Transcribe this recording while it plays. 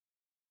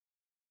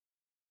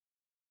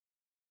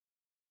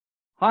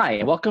Hi,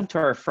 and welcome to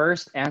our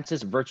first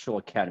ANSYS Virtual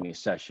Academy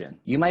session.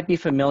 You might be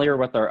familiar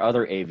with our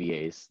other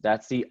AVAs.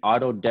 That's the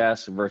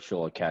Autodesk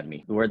Virtual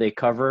Academy, where they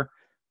cover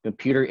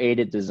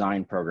computer-aided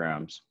design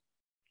programs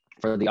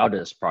for the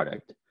Autodesk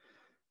product.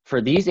 For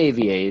these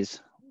AVAs,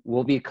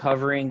 we'll be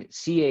covering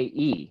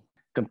CAE,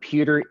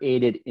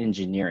 computer-aided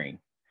engineering.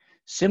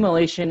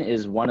 Simulation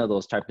is one of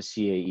those type of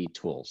CAE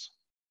tools.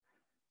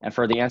 And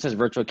for the ANSYS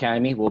Virtual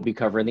Academy, we'll be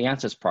covering the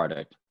ANSYS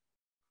product.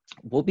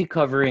 We'll be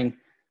covering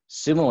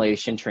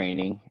simulation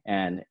training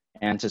and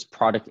ANSYS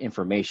product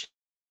information.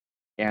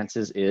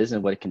 ANSYS is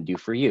and what it can do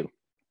for you.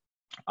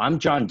 I'm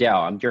John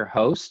Dow. I'm your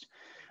host,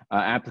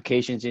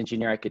 applications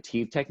engineer at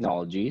KETIV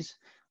Technologies.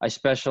 I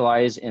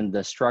specialize in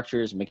the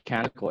structures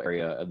mechanical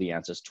area of the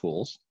ANSYS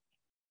tools.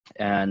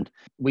 And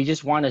we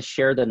just want to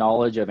share the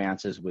knowledge of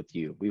ANSYS with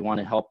you. We want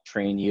to help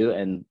train you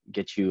and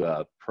get you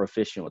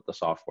proficient with the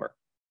software.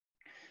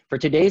 For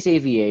today's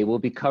AVA, we'll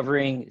be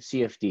covering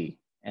CFD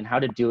and how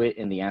to do it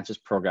in the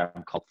ANSYS program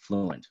called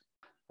Fluent.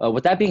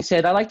 With that being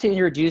said, I'd like to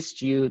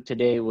introduce you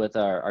today with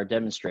our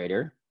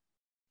demonstrator,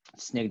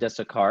 Snigdha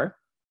Sarkar.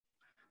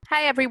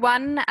 Hi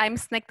everyone, I'm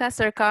Snigdha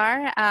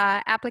Sarkar,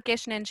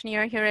 application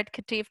engineer here at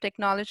KETIV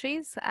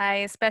Technologies.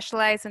 I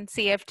specialize in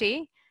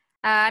CFD.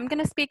 I'm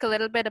going to speak a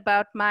little bit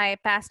about my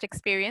past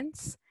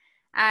experience.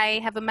 I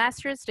have a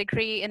master's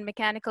degree in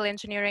mechanical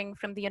engineering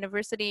from the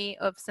University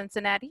of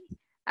Cincinnati.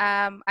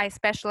 I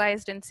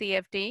specialized in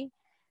CFD.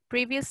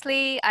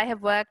 Previously, I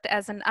have worked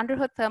as an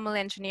underhood thermal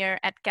engineer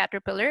at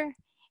Caterpillar.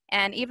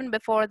 And even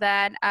before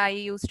that, I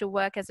used to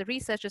work as a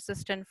research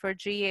assistant for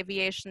GE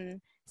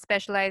Aviation,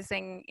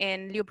 specializing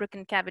in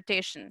lubricant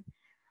cavitation.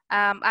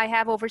 I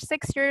have over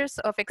 6 years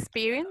of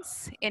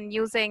experience in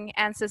using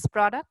ANSYS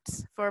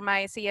products for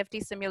my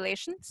CFD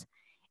simulations.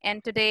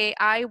 And today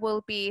I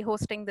will be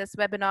hosting this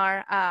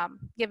webinar,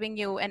 giving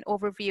you an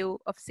overview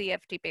of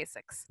CFD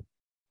basics.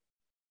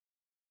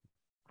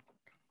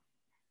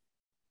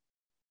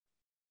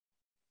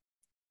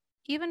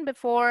 Even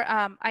before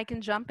I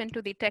can jump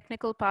into the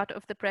technical part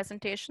of the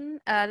presentation,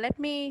 let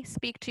me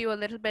speak to you a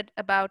little bit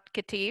about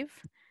KETIV.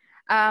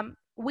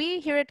 We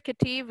here at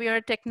KETIV, we are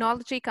a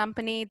technology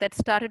company that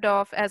started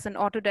off as an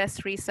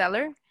Autodesk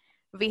reseller.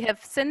 We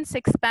have since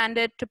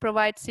expanded to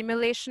provide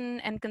simulation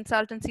and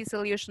consultancy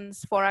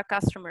solutions for our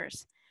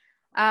customers.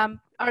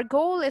 Our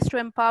goal is to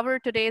empower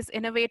today's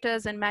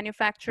innovators and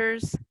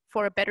manufacturers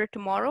for a better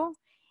tomorrow.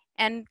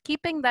 And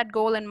keeping that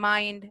goal in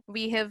mind,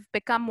 we have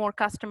become more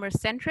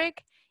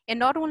customer-centric in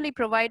not only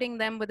providing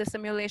them with a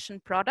simulation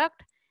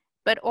product,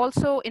 but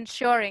also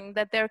ensuring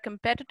that they're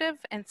competitive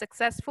and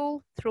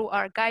successful through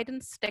our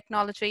guidance,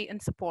 technology, and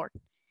support.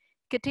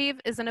 KETIV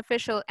is an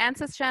official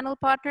ANSYS channel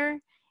partner,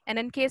 and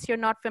in case you're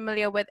not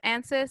familiar with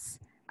ANSYS,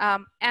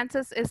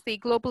 ANSYS is the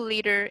global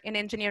leader in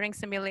engineering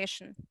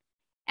simulation.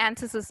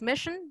 ANSYS's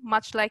mission,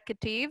 much like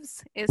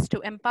KETIV's, is to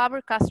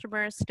empower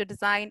customers to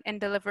design and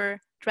deliver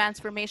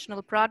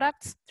transformational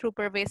products through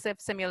pervasive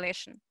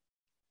simulation.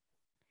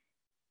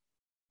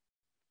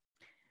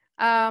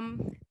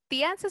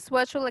 The ANSYS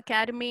Virtual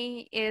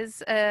Academy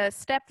is a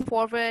step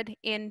forward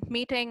in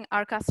meeting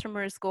our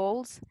customers'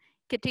 goals.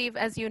 KETIV,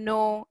 as you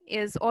know,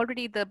 is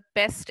already the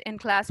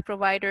best-in-class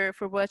provider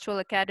for virtual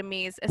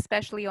academies,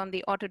 especially on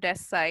the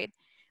Autodesk side.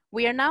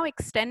 We are now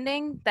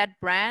extending that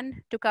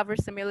brand to cover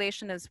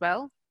simulation as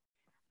well.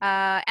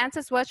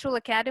 ANSYS Virtual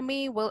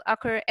Academy will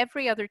occur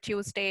every other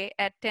Tuesday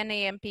at 10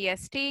 a.m.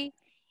 PST.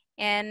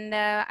 And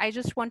I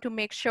just want to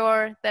make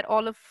sure that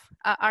all of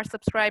our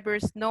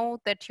subscribers know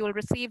that you'll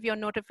receive your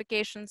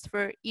notifications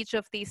for each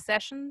of these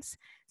sessions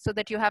so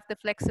that you have the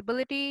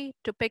flexibility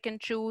to pick and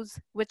choose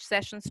which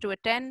sessions to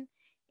attend.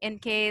 In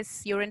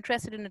case you're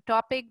interested in a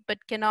topic but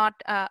cannot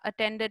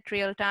attend it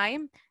real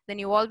time, then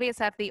you always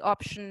have the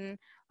option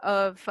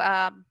of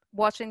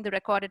watching the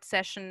recorded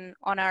session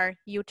on our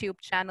YouTube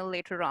channel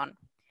later on.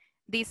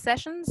 These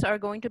sessions are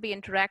going to be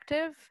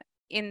interactive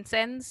in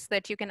sense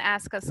that you can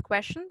ask us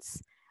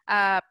questions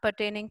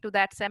pertaining to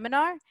that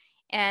seminar,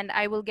 and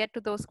I will get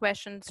to those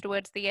questions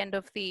towards the end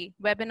of the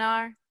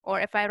webinar, or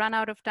if I run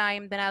out of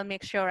time, then I'll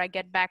make sure I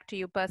get back to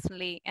you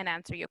personally and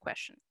answer your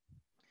question.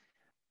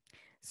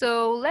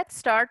 So let's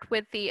start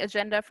with the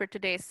agenda for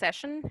today's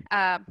session.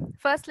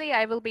 Firstly,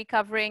 I will be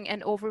covering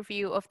an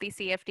overview of the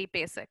CFD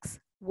basics.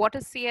 What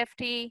is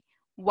CFD?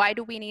 Why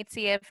do we need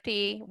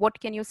CFD? What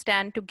can you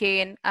stand to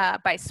gain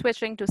by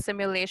switching to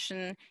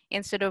simulation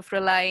instead of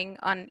relying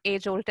on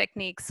age-old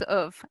techniques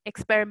of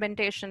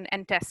experimentation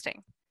and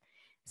testing?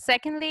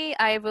 Secondly,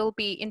 I will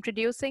be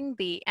introducing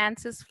the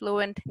ANSYS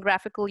Fluent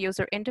graphical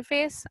user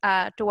interface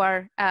to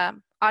our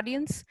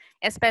audience,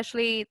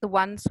 especially the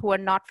ones who are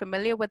not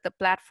familiar with the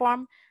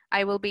platform.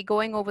 I will be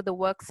going over the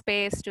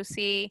workspace to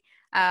see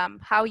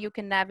how you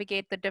can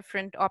navigate the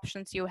different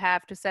options you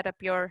have to set up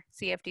your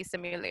CFD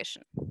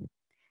simulation.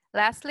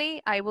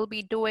 Lastly, I will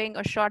be doing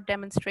a short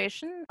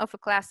demonstration of a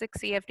classic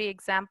CFD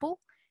example,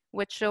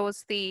 which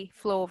shows the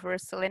flow over a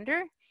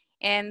cylinder.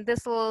 And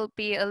this will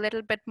be a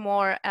little bit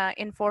more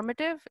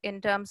informative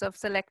in terms of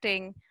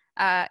selecting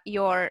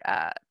your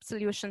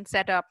solution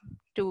setup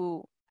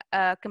to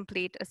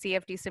complete a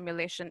CFD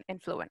simulation in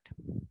Fluent.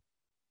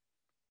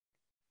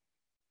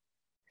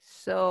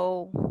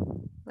 So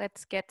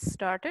let's get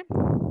started.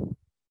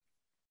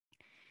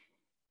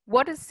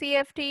 What is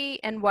CFD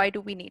and why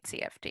do we need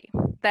CFD?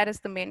 That is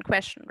the main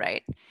question,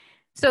 right?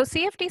 So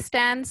CFD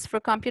stands for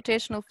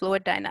computational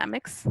fluid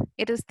dynamics.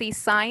 It is the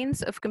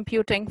science of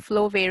computing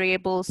flow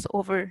variables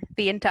over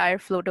the entire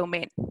flow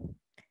domain.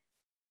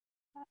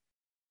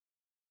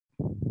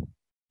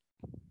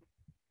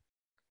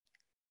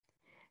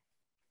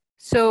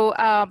 So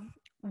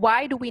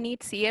why do we need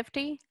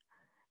CFD?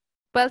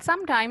 Well,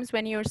 sometimes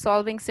when you're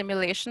solving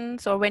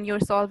simulations or when you're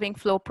solving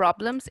flow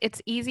problems,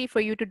 it's easy for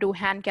you to do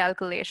hand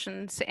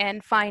calculations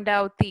and find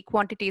out the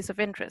quantities of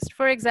interest.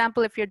 For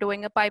example, if you're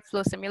doing a pipe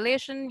flow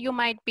simulation, you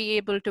might be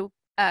able to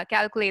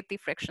calculate the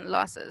friction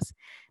losses.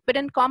 But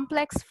in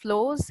complex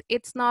flows,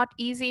 it's not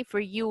easy for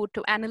you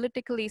to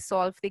analytically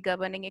solve the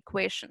governing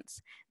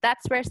equations.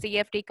 That's where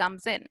CFD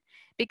comes in,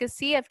 because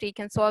CFD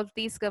can solve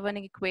these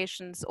governing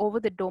equations over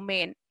the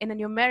domain in a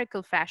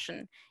numerical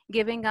fashion,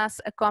 giving us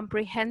a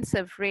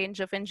comprehensive range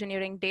of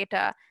engineering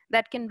data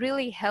that can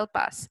really help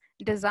us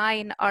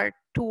design our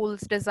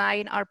tools,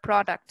 design our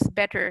products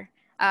better,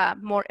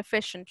 more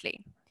efficiently.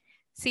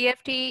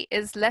 CFD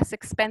is less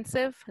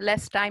expensive,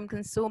 less time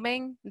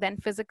consuming than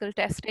physical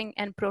testing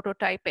and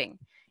prototyping.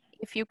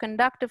 If you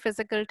conduct a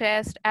physical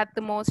test, at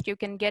the most, you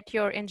can get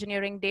your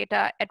engineering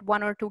data at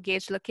 1 or 2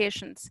 gauge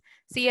locations.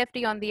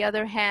 CFD, on the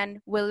other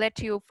hand, will let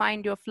you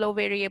find your flow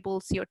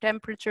variables, your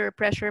temperature,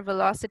 pressure,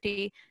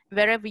 velocity,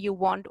 wherever you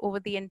want over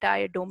the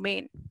entire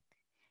domain.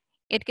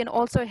 It can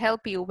also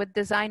help you with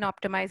design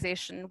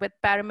optimization, with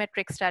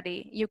parametric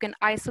study. You can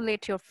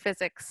isolate your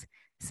physics,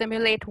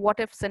 simulate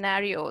what-if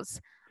scenarios,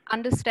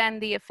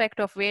 understand the effect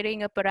of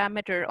varying a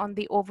parameter on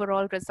the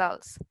overall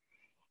results.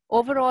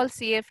 Overall,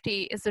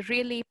 CFD is a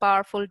really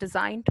powerful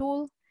design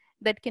tool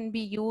that can be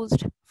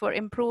used for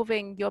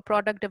improving your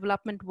product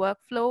development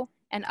workflow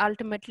and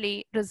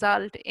ultimately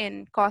result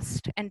in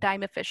cost and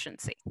time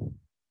efficiency.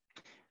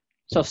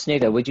 So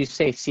Snehita, would you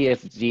say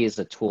CFD is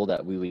a tool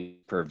that we use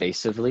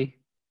pervasively?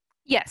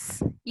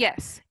 Yes,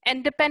 yes.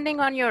 And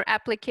depending on your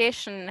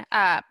application,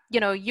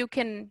 you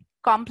can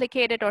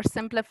complicate it or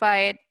simplify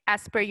it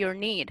as per your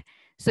need.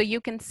 So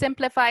you can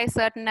simplify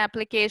certain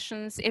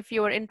applications if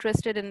you're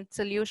interested in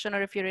solution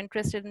or if you're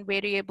interested in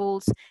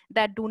variables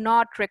that do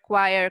not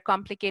require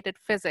complicated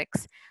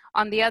physics.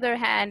 On the other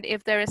hand,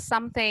 if there is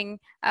something,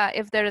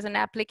 if there is an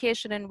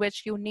application in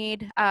which you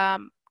need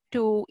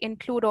to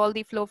include all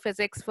the flow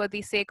physics for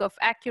the sake of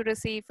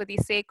accuracy, for the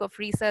sake of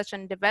research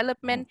and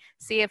development,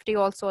 CFD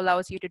also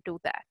allows you to do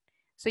that.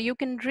 So you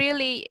can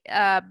really,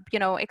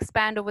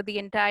 expand over the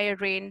entire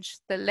range,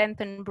 the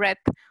length and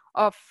breadth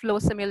of flow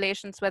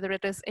simulations, whether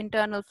it is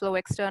internal flow,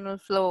 external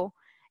flow,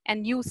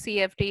 and use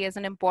CFD as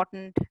an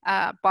important,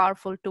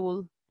 powerful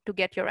tool to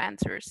get your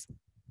answers.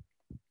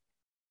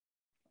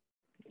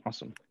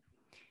 Awesome.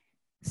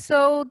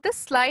 So this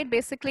slide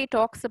basically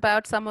talks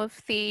about some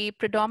of the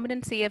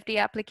predominant CFD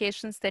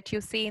applications that you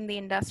see in the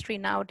industry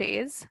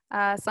nowadays.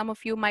 Some of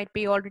you might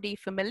be already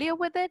familiar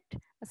with it.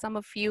 Some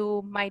of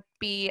you might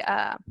be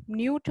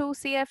new to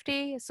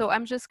CFD. So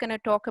I'm just going to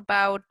talk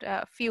about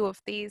a few of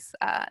these.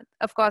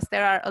 Of course,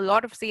 there are a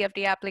lot of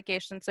CFD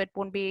applications, so it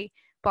won't be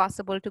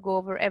possible to go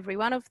over every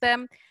one of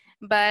them.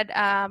 But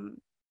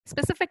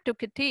specific to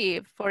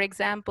KETIV, for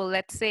example,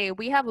 let's say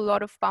we have a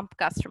lot of pump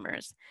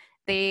customers.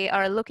 They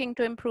are looking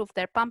to improve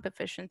their pump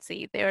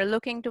efficiency. They are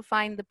looking to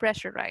find the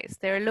pressure rise.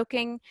 They're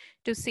looking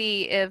to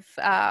see if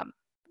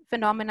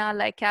phenomena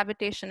like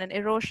cavitation and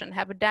erosion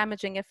have a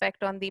damaging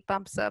effect on the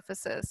pump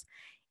surfaces.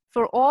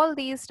 For all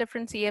these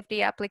different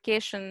CFD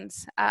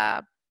applications,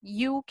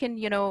 you can,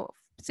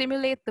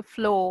 simulate the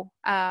flow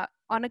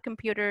on a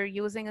computer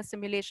using a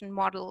simulation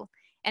model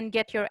and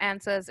get your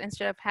answers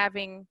instead of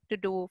having to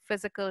do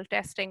physical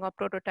testing or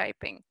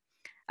prototyping.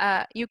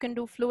 You can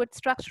do fluid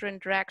structure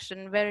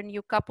interaction, wherein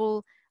you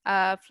couple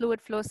fluid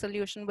flow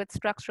solution with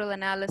structural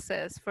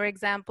analysis. For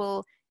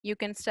example, you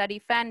can study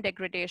fan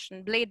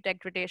degradation, blade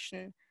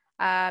degradation.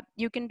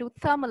 You can do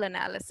thermal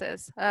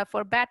analysis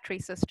for battery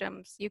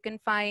systems. You can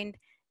find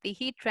the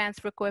heat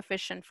transfer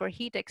coefficient for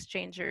heat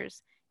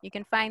exchangers. You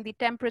can find the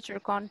temperature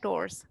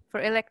contours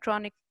for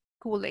electronic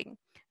cooling.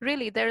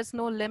 Really, there is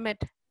no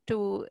limit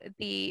to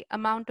the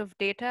amount of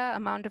data,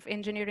 amount of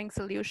engineering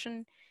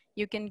solution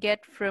you can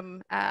get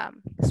from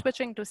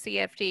switching to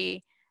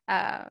CFD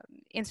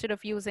instead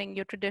of using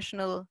your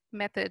traditional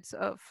methods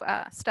of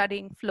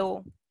studying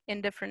flow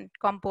in different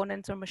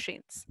components or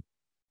machines.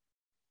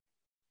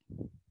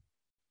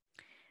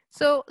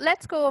 So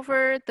let's go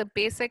over the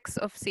basics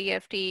of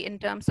CFD in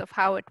terms of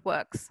how it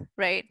works,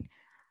 right?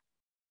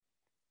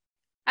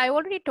 I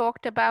already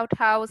talked about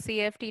how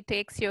CFD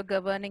takes your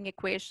governing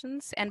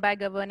equations, and by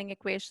governing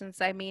equations,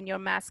 I mean your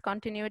mass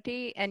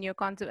continuity and your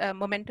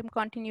momentum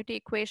continuity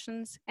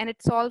equations, and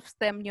it solves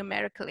them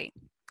numerically.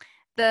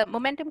 The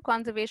momentum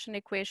conservation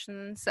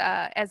equations,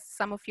 as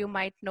some of you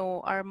might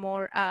know, are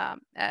more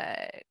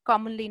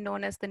commonly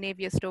known as the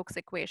Navier-Stokes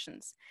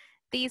equations.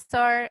 These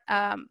are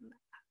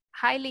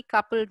highly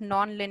coupled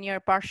nonlinear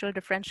partial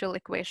differential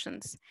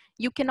equations.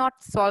 You cannot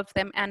solve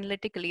them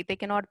analytically. They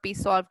cannot be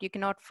solved. You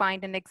cannot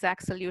find an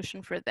exact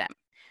solution for them.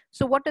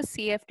 So what does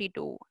CFD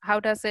do? How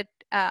does it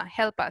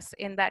help us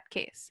in that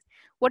case?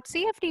 What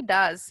CFD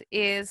does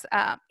is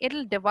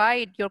it'll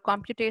divide your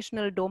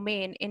computational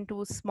domain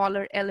into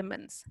smaller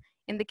elements.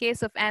 In the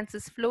case of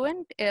ANSYS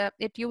Fluent,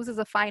 it uses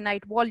a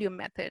finite volume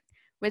method,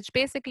 which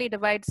basically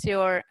divides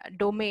your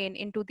domain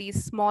into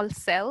these small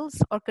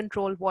cells or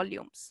control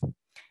volumes.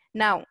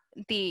 Now,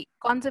 the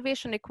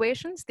conservation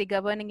equations, the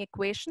governing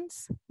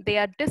equations, they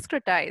are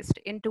discretized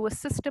into a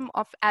system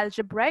of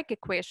algebraic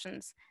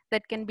equations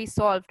that can be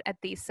solved at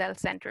these cell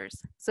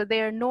centers. So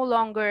they are no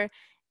longer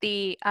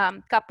the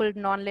coupled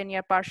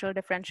nonlinear partial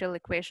differential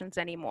equations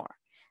anymore.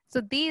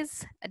 So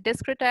these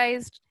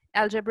discretized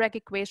algebraic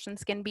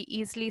equations can be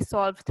easily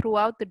solved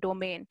throughout the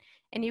domain,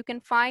 and you can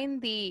find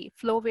the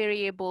flow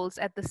variables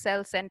at the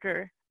cell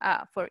center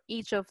for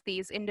each of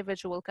these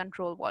individual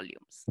control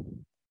volumes.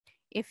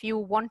 If you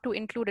want to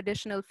include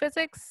additional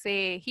physics,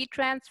 say heat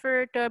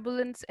transfer,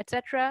 turbulence,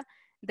 etc.,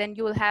 then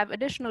you will have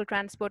additional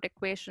transport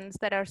equations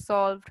that are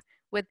solved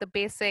with the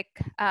basic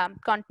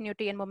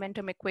continuity and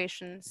momentum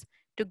equations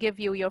to give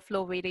you your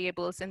flow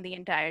variables in the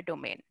entire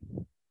domain.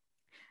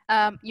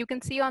 You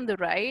can see on the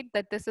right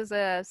that this is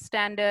a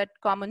standard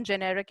common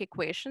generic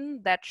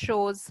equation that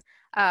shows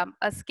a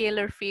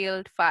scalar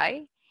field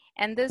phi.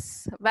 And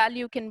this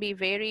value can be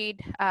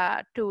varied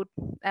to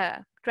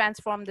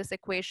transform this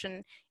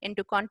equation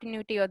into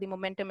continuity or the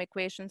momentum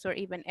equations or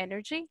even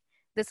energy.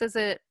 This is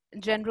a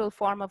general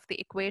form of the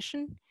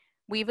equation.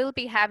 We will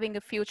be having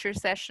a future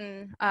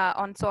session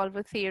on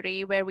solver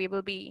theory where we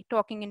will be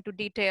talking into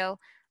detail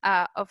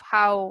of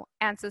how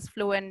ANSYS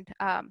Fluent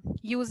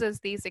uses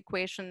these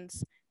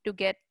equations to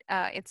get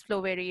its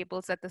flow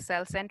variables at the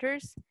cell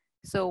centers.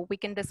 So we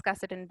can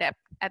discuss it in depth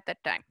at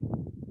that time.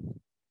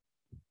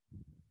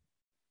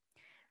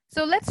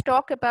 So let's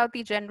talk about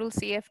the general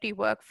CFD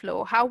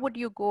workflow. How would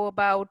you go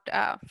about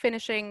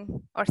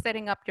finishing or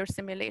setting up your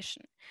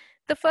simulation?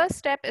 The first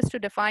step is to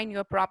define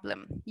your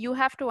problem. You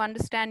have to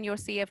understand your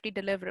CFD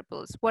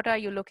deliverables. What are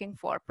you looking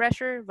for?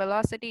 Pressure,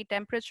 velocity,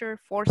 temperature,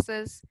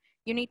 forces.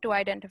 You need to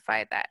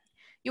identify that.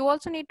 You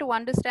also need to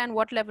understand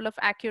what level of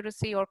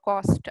accuracy or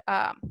cost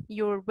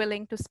you're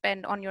willing to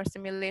spend on your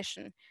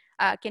simulation.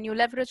 Can you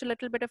leverage a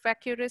little bit of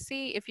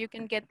accuracy if you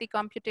can get the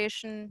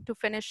computation to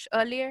finish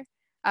earlier?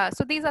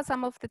 So these are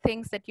some of the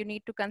things that you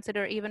need to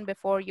consider even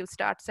before you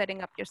start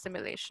setting up your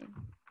simulation.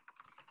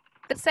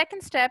 The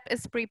second step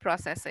is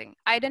pre-processing.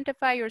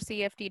 Identify your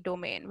CFD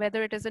domain,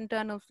 whether it is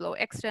internal flow,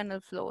 external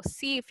flow.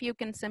 See if you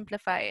can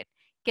simplify it.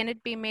 Can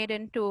it be made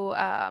into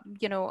a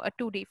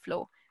 2D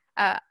flow?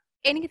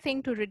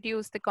 Anything to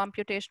reduce the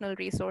computational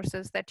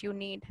resources that you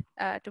need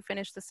to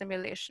finish the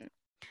simulation.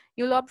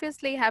 You'll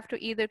obviously have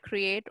to either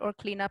create or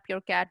clean up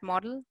your CAD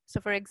model.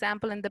 So for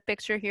example, in the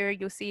picture here,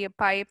 you see a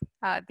pipe,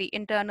 the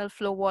internal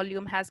flow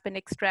volume has been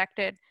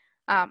extracted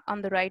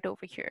on the right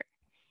over here.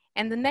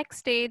 And the next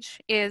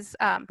stage is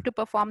to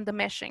perform the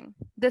meshing.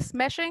 This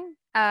meshing,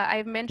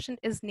 I've mentioned,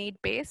 is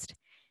need-based.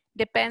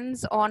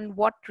 Depends on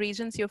what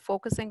regions you're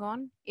focusing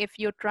on. If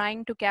you're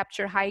trying to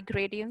capture high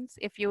gradients,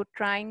 if you're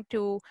trying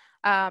to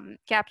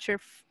capture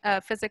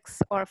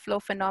physics or flow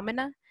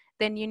phenomena,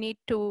 then you need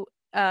to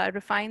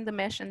refine the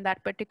mesh in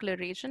that particular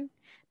region.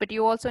 But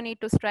you also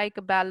need to strike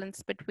a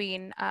balance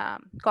between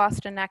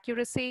cost and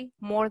accuracy,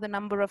 more the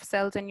number of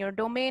cells in your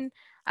domain,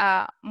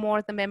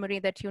 more the memory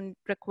that you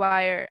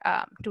require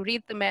to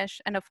read the mesh,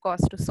 and of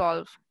course to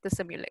solve the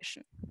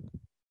simulation.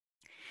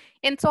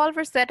 In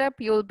solver setup,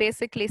 you'll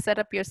basically set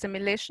up your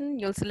simulation.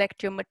 You'll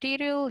select your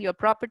material, your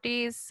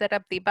properties, set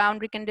up the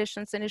boundary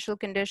conditions, initial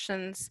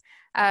conditions,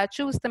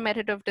 choose the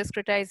method of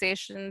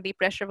discretization, the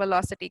pressure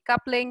velocity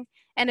coupling,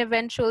 and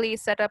eventually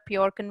set up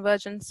your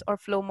convergence or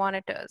flow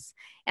monitors.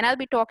 And I'll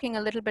be talking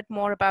a little bit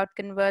more about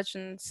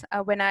convergence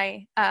when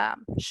I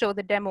show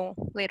the demo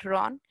later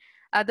on.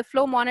 The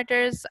flow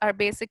monitors are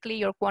basically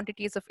your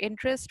quantities of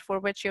interest for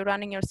which you're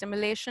running your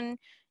simulation.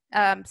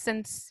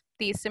 Since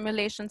these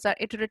simulations are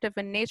iterative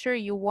in nature,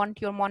 you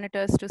want your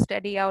monitors to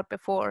steady out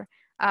before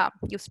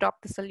you stop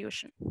the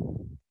solution.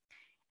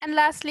 And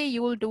lastly,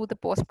 you will do the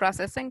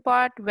post-processing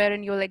part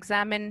wherein you'll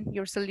examine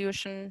your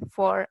solution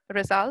for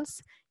results.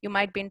 You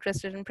might be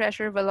interested in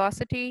pressure,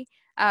 velocity.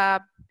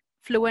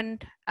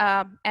 Fluent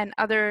and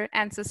other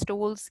ANSYS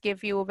tools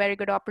give you a very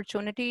good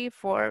opportunity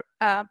for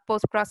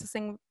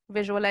post-processing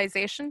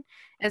visualization.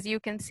 As you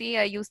can see,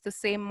 I use the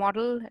same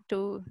model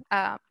to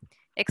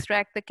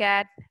extract the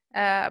CAD,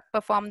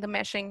 perform the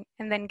meshing,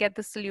 and then get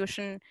the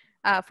solution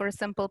for a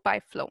simple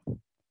pipe flow.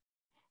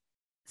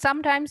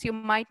 Sometimes you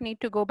might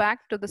need to go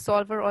back to the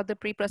solver or the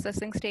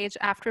pre-processing stage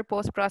after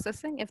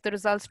post-processing. If the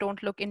results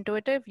don't look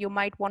intuitive, you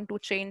might want to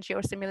change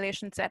your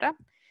simulation setup.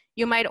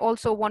 You might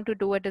also want to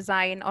do a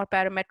design or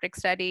parametric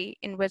study,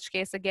 in which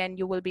case, again,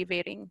 you will be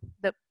varying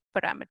the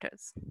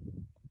parameters.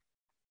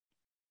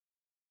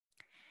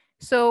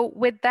 So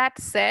with that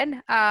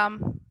said,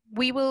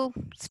 we will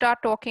start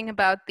talking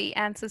about the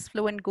ANSYS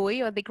Fluent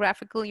GUI or the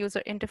graphical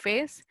user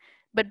interface.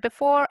 But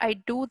before I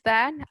do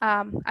that,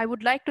 I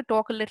would like to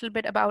talk a little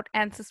bit about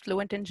ANSYS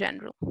Fluent in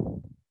general.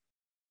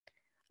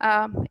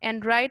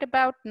 And right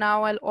about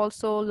now, I'll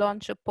also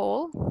launch a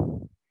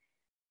poll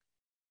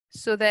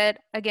so that,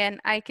 again,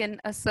 I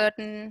can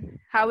ascertain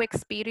how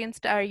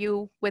experienced are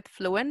you with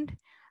Fluent.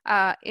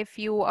 If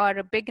you are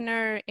a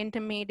beginner,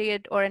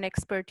 intermediate, or an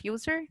expert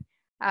user,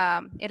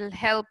 it'll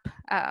help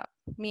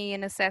me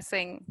in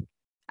assessing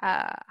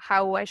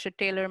how I should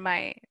tailor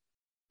my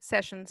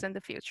sessions in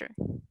the future.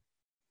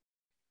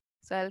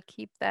 So I'll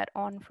keep that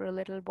on for a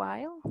little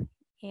while,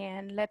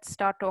 and let's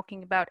start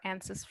talking about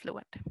ANSYS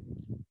Fluent.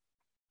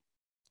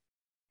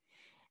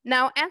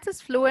 Now,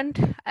 ANSYS Fluent,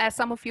 as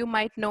some of you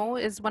might know,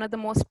 is one of the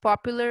most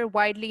popular,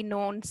 widely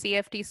known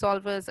CFD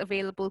solvers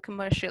available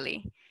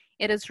commercially.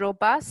 It is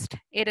robust,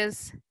 it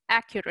is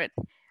accurate.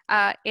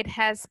 It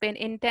has been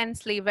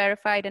intensely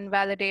verified and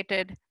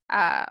validated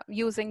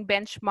using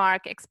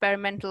benchmark,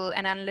 experimental,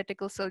 and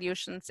analytical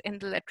solutions in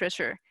the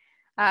literature.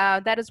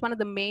 That is one of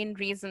the main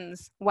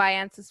reasons why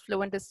ANSYS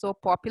Fluent is so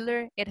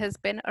popular. It has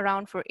been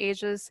around for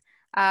ages.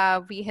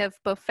 We have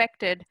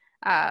perfected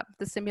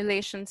the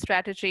simulation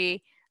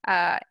strategy,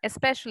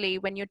 especially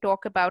when you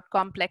talk about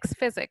complex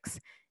physics,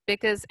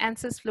 because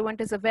ANSYS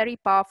Fluent is a very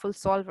powerful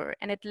solver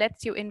and it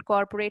lets you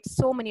incorporate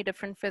so many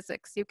different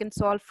physics. You can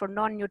solve for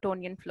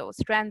non-Newtonian flows,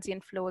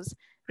 transient flows,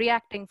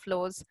 reacting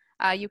flows.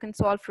 You can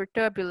solve for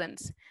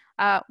turbulence.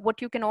 What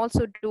you can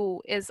also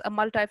do is a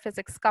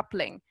multi-physics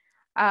coupling.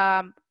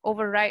 On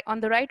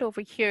the right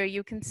over here,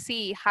 you can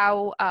see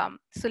how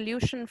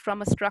solution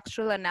from a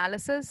structural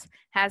analysis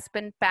has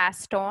been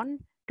passed on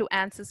to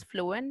ANSYS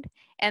Fluent.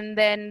 And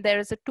then there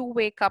is a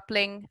two-way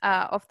coupling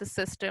of the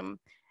system,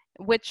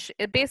 which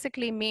it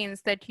basically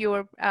means that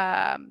you're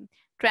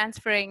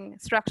transferring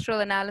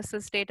structural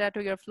analysis data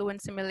to your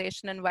Fluent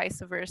simulation and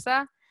vice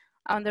versa.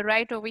 On the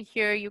right over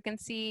here, you can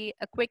see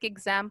a quick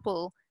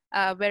example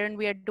wherein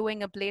we are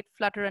doing a blade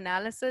flutter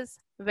analysis,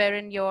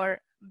 wherein your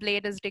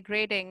blade is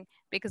degrading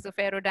because of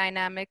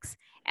aerodynamics,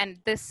 and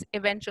this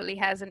eventually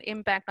has an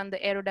impact on the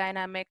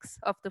aerodynamics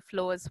of the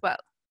flow as well.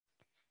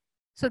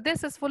 So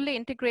this is fully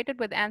integrated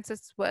with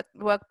ANSYS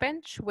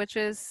Workbench, which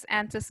is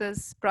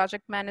ANSYS's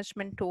project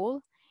management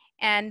tool.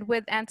 And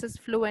with ANSYS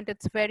Fluent,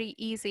 it's very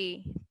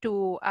easy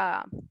to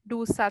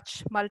do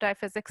such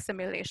multi-physics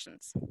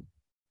simulations.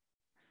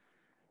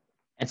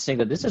 And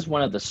Sneha, this is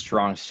one of the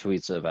strong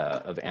suites of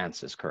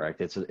ANSYS, correct?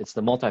 It's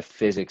the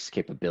multi-physics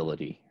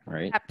capability,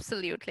 right?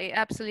 Absolutely,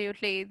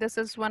 absolutely. This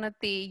is one of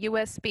the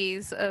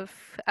USPs of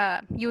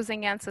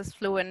using ANSYS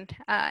Fluent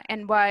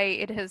and why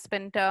it has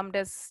been termed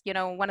as, you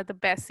know, one of the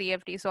best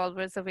CFD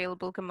solvers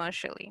available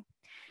commercially.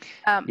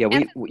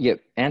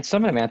 And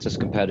some of ANSYS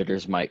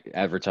competitors might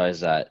advertise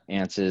that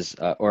ANSYS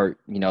or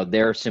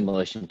their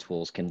simulation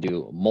tools can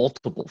do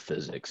multiple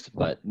physics,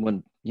 but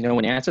when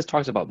ANSYS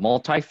talks about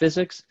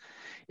multi-physics,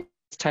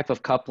 type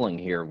of coupling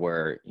here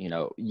where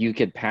you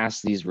could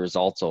pass these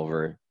results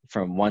over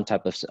from one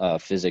type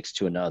of physics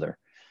to another.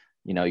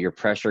 Your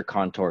pressure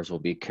contours will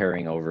be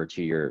carrying over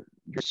to your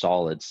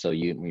solids, so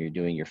when you're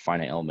doing your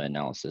finite element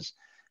analysis,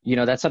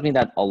 that's something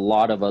that a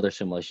lot of other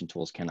simulation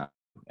tools cannot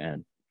do.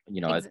 And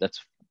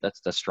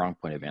that's the strong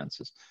point of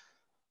ANSYS.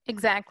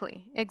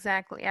 Exactly,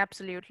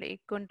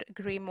 absolutely, couldn't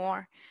agree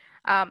more.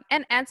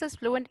 And ANSYS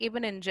Fluent,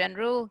 even in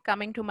general,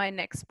 coming to my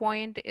next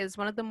point, is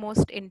one of the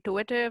most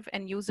intuitive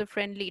and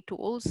user-friendly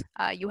tools.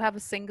 You have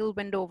a single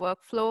window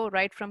workflow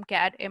right from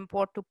CAD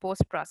import to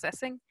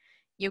post-processing.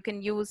 You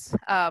can use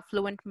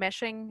Fluent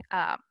meshing,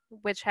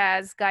 which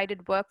has guided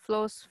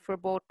workflows for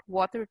both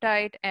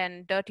watertight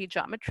and dirty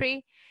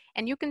geometry.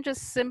 And you can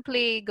just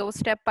simply go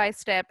step by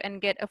step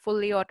and get a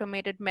fully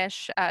automated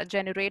mesh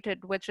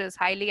generated, which is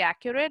highly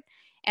accurate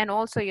and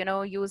also,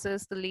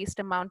 uses the least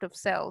amount of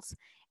cells.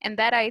 And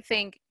that, I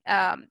think,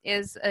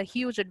 is a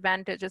huge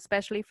advantage,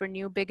 especially for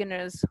new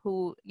beginners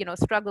who,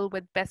 struggle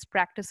with best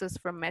practices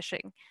for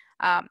meshing.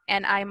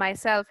 And I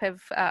myself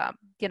have,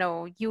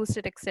 used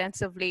it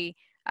extensively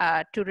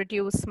to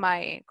reduce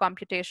my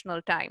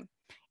computational time.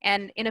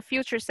 And in a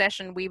future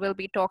session, we will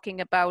be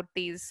talking about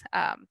these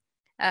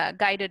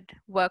guided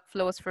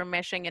workflows for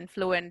meshing in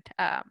Fluent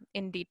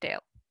in detail.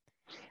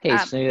 Hey,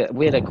 so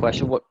we had a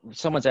question.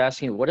 Someone's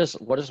asking, what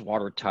does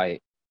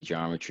watertight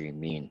geometry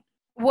mean?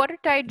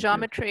 Watertight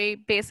geometry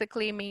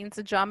basically means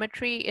a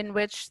geometry in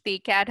which the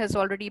CAD has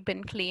already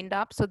been cleaned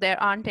up, so there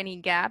aren't any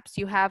gaps.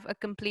 You have a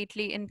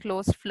completely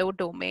enclosed flow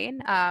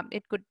domain.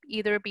 It could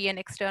either be an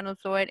external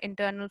flow or an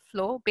internal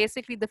flow.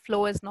 Basically, the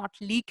flow is not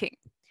leaking.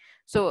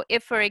 So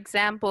if, for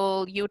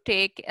example, you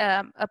take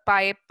a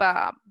pipe,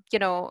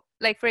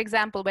 like for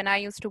example, when I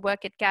used to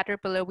work at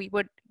Caterpillar, we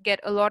would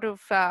get a lot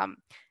of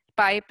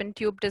pipe and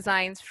tube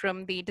designs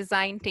from the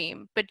design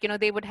team, but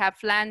they would have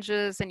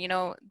flanges and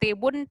they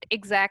wouldn't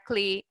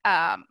exactly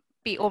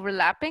be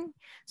overlapping.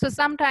 So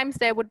sometimes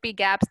there would be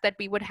gaps that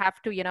we would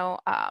have to,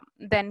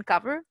 then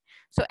cover.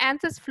 So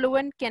ANSYS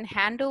Fluent can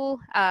handle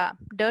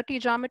dirty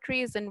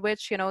geometries in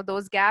which,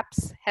 those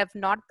gaps have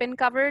not been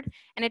covered.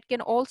 And it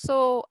can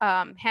also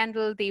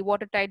handle the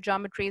watertight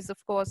geometries, of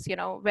course,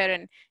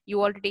 wherein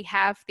you already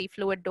have the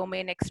fluid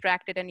domain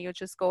extracted and you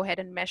just go ahead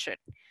and mesh it.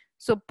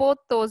 So both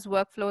those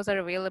workflows are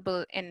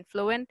available in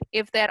Fluent.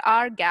 If there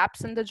are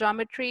gaps in the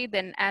geometry,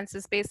 then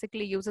ANSYS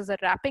basically uses a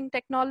wrapping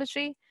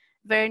technology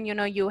wherein,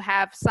 you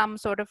have some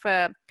sort of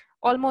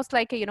almost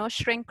like a,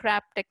 shrink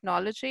wrap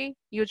technology.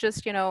 You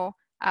just,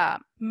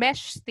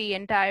 mesh the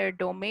entire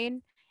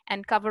domain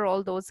and cover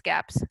all those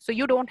gaps. So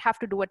you don't have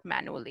to do it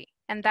manually.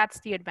 And that's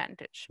the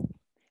advantage.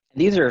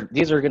 These are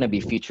going to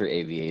be future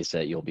AVAs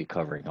that you'll be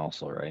covering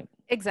also, right?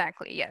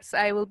 Exactly, yes.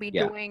 I will be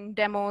doing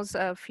demos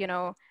of,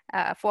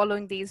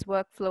 following these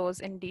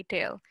workflows in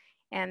detail.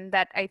 And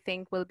that I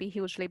think will be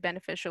hugely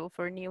beneficial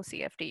for new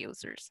CFD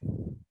users.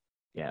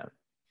 Yeah.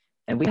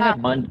 And we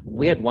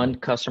had one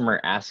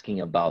customer asking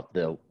about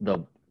the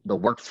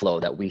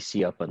workflow that we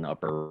see up in the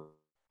upper.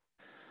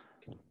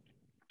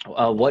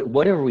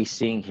 What are we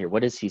seeing here?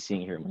 What is he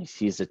seeing here when he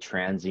sees a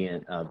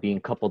transient being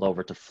coupled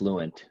over to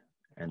Fluent,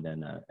 and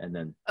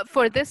then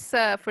for this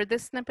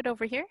snippet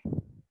over here?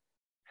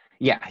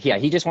 Yeah.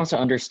 He just wants to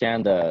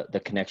understand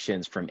the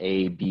connections from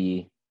A,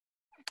 B.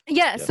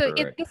 Yeah, so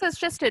this is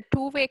just a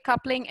two-way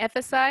coupling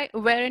FSI,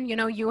 wherein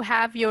you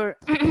have your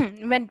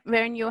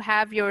wherein you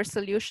have your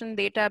solution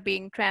data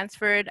being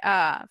transferred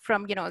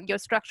from your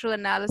structural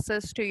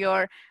analysis to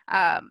your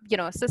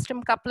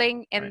system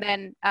coupling, and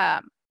then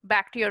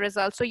back to your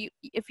results. So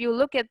if you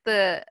look at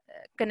the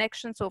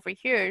connections over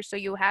here, so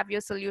you have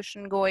your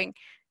solution going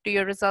to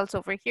your results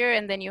over here,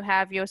 and then you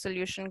have your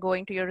solution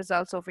going to your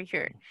results over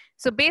here.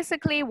 So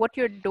basically what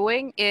you're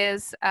doing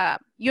is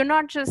you're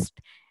not just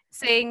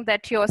saying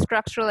that your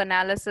structural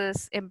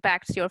analysis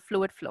impacts your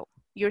fluid flow.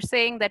 You're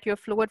saying that your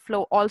fluid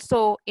flow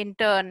also in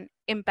turn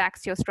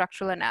impacts your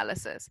structural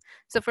analysis.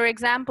 So for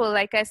example,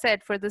 like I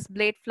said, for this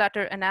blade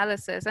flutter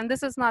analysis, and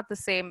this is not the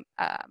same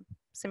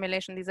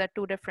simulation, these are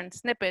two different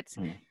snippets,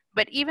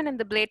 but even in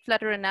the blade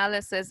flutter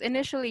analysis,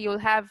 initially you'll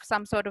have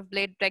some sort of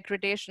blade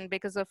degradation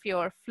because of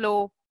your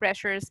flow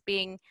pressures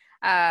being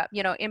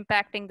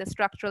impacting the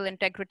structural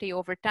integrity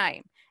over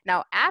time.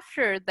 Now,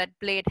 after that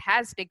blade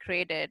has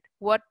degraded,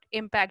 what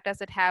impact does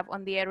it have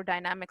on the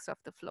aerodynamics of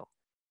the flow?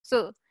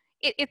 So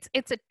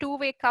it's a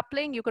two-way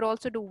coupling. You could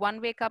also do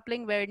one-way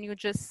coupling where you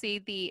just see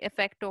the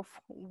effect of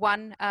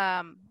one,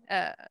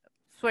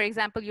 for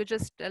example, you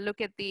just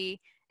look at the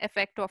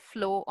effect of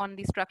flow on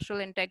the structural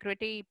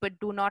integrity, but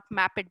do not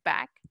map it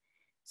back.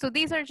 So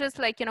these are just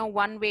like,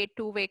 one-way,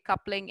 two-way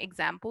coupling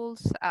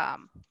examples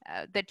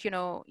that,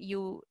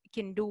 you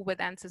can do with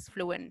ANSYS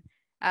Fluent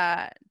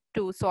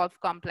to solve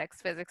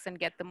complex physics and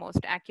get the most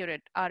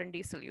accurate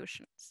R&D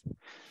solutions.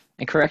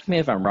 And correct me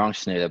if I'm wrong,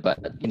 Sunita, but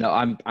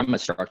I'm a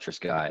structures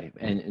guy,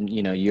 and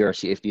you're a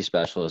CFD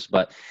specialist.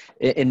 But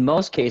in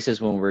most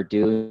cases, when we're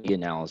doing the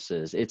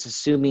analysis, it's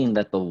assuming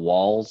that the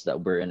walls that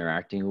we're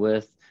interacting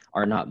with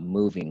are not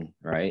moving,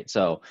 right?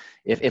 So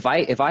if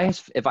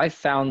I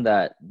found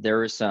that there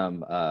were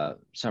some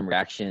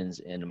reactions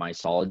in my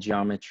solid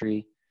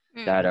geometry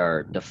that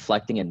are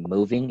deflecting and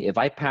moving, if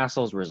I pass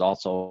those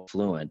results all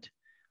Fluent,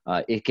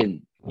 it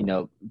can,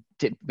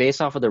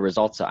 based off of the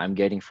results that I'm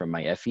getting from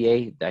my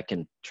FEA, that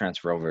can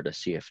transfer over to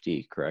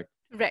CFD, correct?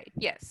 Right,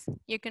 yes.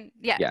 You can,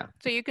 yeah.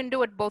 So you can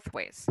do it both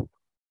ways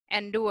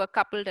and do a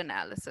coupled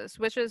analysis,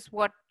 which is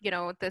what,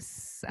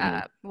 this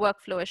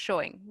workflow is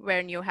showing,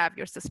 wherein you have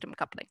your system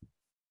coupling.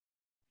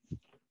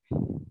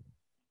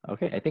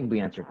 Okay, I think we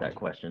answered that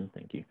question.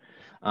 Thank you.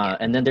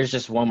 And then there's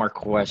just one more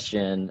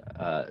question.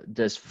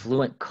 Does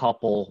Fluent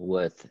couple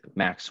with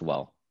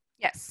Maxwell?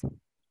 Yes.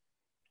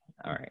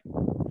 All right.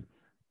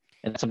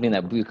 And that's something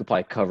that we could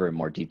probably cover in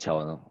more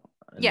detail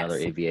in another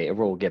AVA.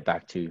 We'll get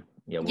back to.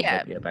 We'll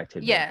get back to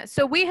that.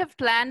 So we have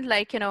planned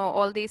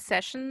all these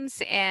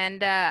sessions,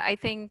 and I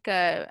think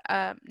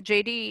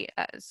JD,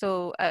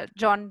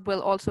 John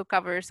will also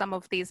cover some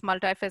of these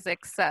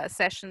multi-physics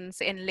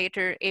sessions in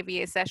later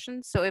AVA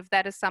sessions. So if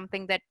that is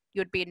something that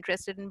you'd be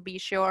interested in, be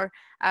sure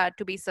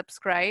to be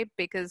subscribed,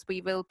 because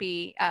we will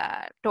be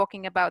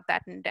talking about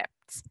that in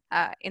depth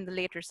in the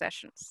later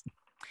sessions.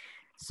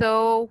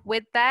 So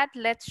with that,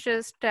 let's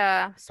just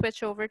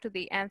switch over to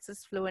the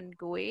ANSYS Fluent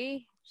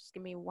GUI. Just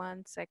give me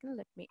 1 second.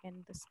 Let me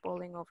end this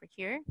polling over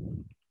here.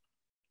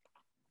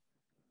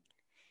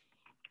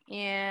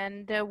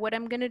 And what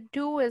I'm going to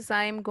do is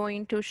I'm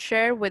going to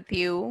share with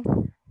you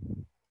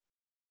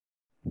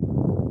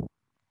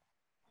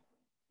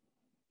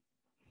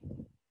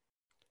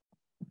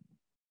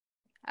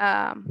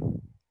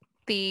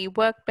the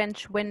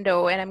workbench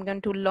window, and I'm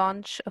going to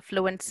launch a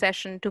Fluent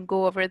session to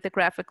go over the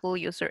graphical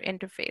user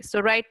interface.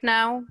 So right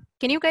now,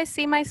 can you guys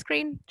see my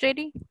screen,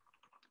 JD?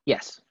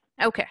 Yes.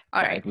 Okay,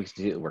 all right. We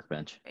see the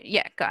workbench.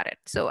 Yeah, got it.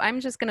 So I'm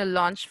just going to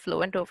launch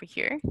Fluent over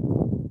here.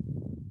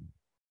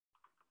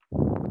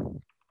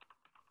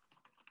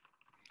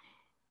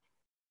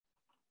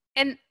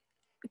 And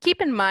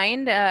keep in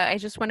mind, I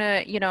just want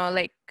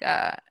to,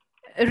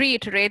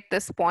 reiterate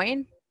this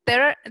point.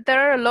 There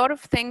are a lot of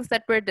things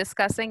that we're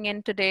discussing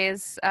in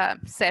today's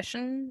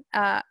session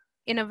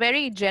in a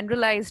very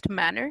generalized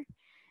manner.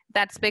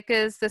 That's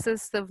because this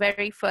is the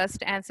very first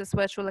ANSYS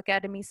Virtual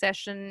Academy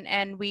session,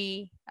 and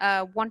we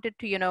wanted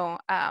to,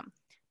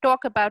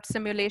 talk about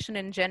simulation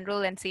in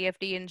general and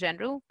CFD in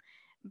general.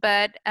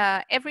 But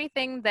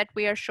everything that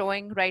we are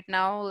showing right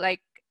now,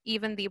 like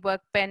even the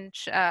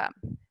workbench,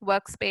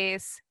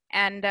 workspace,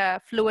 and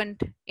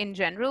Fluent in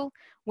general,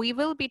 we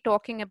will be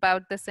talking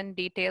about this in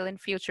detail in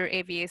future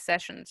AVA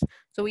sessions.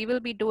 So we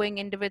will be doing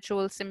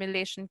individual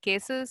simulation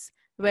cases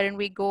wherein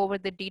we go over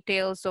the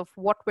details of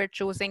what we're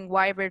choosing,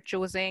 why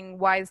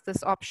is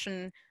this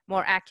option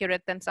more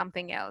accurate than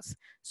something else.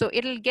 So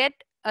it'll get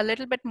a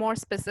little bit more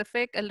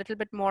specific, a little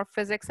bit more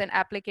physics and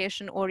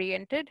application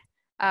oriented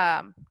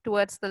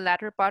towards the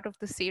latter part of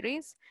the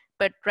series.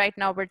 But right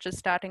now we're just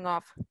starting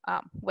off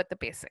with the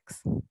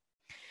basics.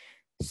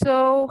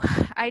 So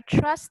I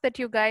trust that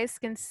you guys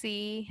can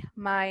see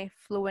my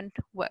Fluent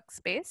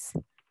workspace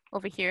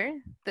over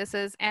here. This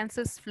is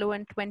ANSYS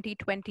Fluent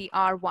 2020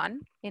 R1,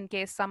 in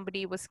case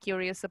somebody was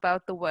curious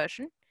about the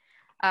version.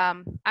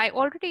 I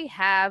already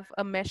have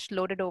a mesh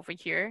loaded over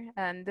here,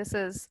 and this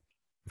is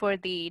for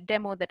the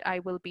demo that I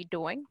will be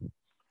doing.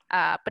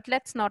 But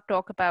let's not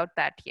talk about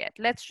that yet.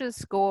 Let's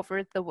just go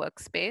over the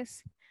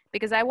workspace,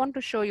 because I want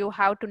to show you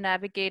how to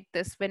navigate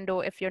this window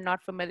if you're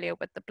not familiar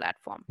with the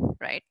platform,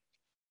 right?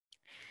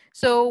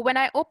 So when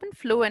I open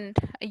Fluent,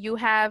 you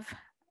have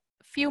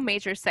a few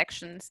major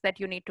sections that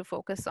you need to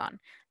focus on.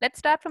 Let's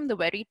start from the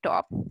very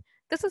top.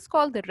 This is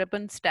called the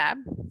Ribbons tab.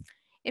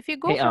 If you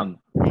go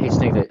hey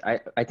Snigdha,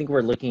 I think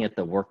we're looking at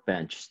the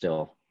workbench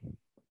still.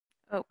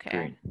 Okay.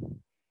 Green.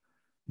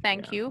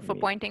 Thank you for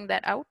pointing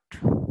that out.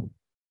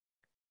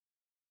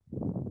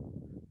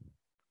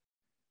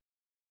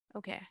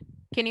 Okay.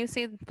 Can you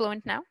see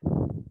Fluent now?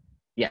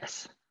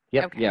 Yes.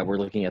 Yep. Okay. Yeah, we're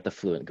looking at the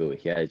Fluent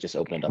GUI. Yeah, it just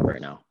opened up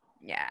right now.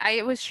 Yeah,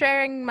 I was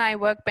sharing my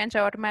workbench. I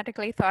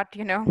automatically thought,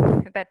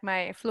 that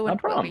my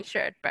Fluent will be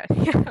shared, but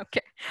yeah,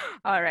 okay.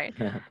 All right.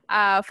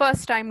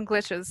 First time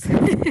glitches.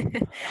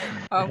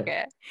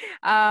 Okay.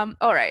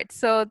 All right.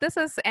 So this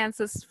is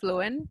ANSYS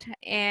Fluent.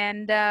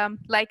 And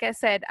like I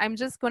said, I'm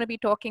just going to be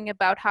talking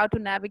about how to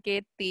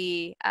navigate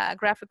the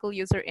graphical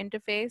user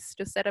interface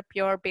to set up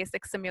your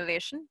basic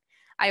simulation.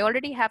 I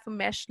already have a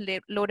mesh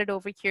loaded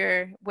over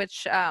here,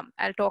 which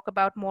I'll talk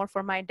about more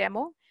for my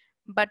demo.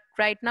 But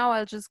right now,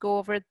 I'll just go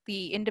over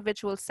the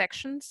individual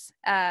sections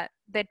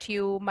that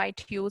you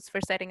might use for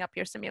setting up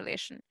your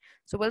simulation.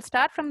 So we'll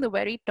start from the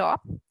very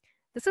top.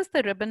 This is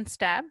the Ribbons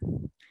tab.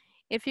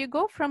 If you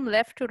go from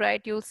left to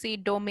right, you'll see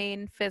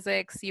domain,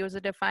 physics,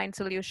 user-defined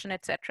solution,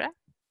 etc.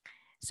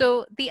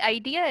 So the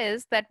idea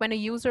is that when a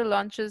user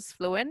launches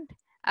Fluent,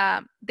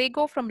 they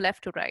go from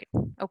left to right,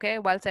 okay,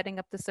 while setting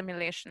up the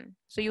simulation.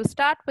 So you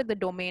start with the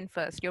domain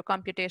first, your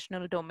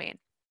computational domain,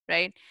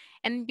 right?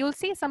 And you'll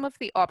see some of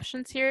the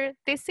options here.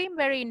 They seem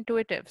very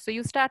intuitive. So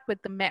you start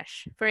with the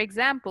mesh. For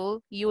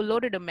example, you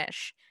loaded a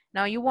mesh.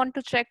 Now you want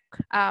to check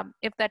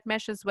if that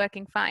mesh is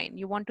working fine.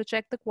 You want to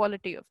check the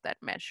quality of that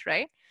mesh,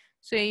 right?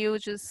 So you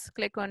just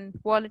click on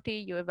quality,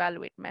 you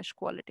evaluate mesh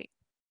quality.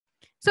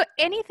 So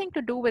anything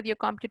to do with your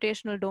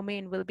computational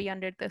domain will be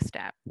under this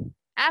tab.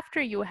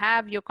 After you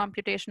have your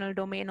computational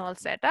domain all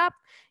set up,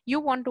 you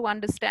want to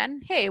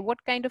understand, hey,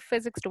 what kind of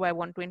physics do I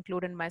want to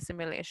include in my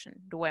simulation?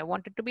 Do I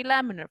want it to be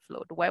laminar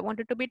flow? Do I want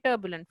it to be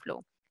turbulent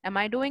flow? Am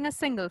I doing a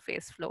single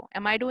phase flow?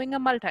 Am I doing a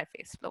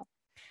multi-phase flow?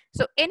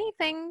 So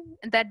anything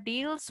that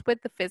deals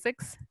with the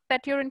physics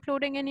that you're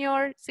including in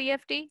your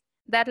CFD,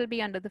 that'll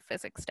be under the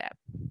physics tab.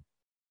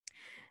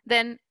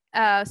 Then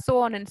so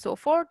on and so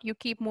forth. You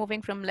keep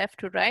moving from left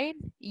to right.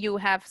 You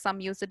have some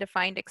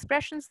user-defined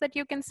expressions that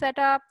you can set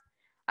up.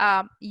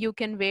 You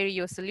can vary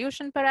your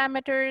solution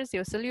parameters,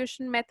 your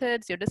solution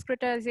methods, your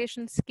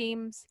discretization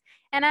schemes.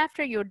 And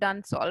after you're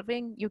done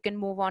solving, you can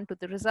move on to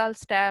the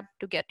results tab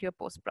to get your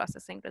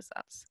post-processing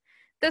results.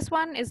 This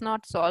one is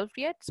not solved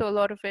yet, so a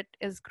lot of it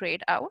is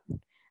grayed out.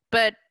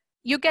 But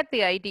you get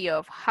the idea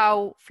of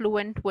how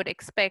Fluent would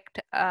expect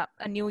a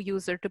new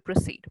user to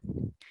proceed.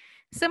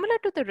 Similar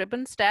to the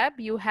Ribbons tab,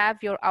 you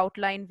have your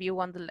outline view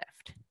on the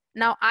left.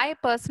 Now, I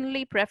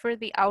personally prefer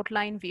the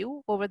outline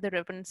view over the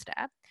Ribbons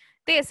tab.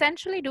 They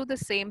essentially do the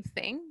same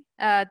thing.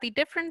 The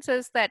difference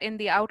is that in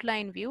the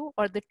outline view,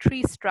 or the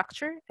tree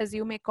structure, as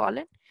you may call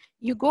it,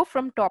 you go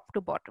from top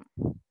to bottom.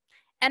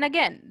 And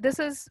again, this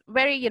is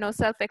very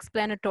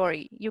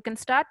self-explanatory. You can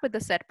start with the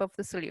setup of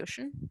the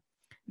solution,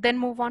 then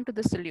move on to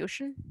the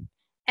solution,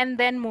 and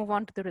then move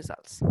on to the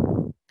results.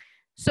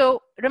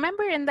 So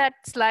remember in that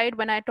slide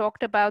when I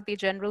talked about the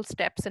general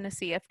steps in a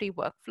CFD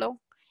workflow,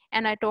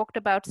 and I talked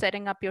about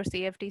setting up your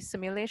CFD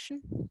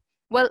simulation?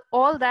 Well,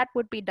 all that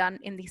would be done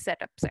in the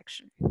setup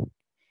section.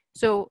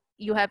 So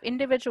you have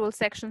individual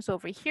sections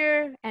over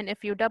here, and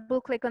if you double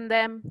click on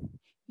them,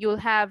 you'll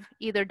have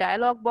either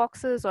dialog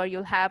boxes or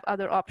you'll have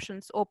other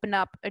options open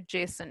up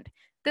adjacent.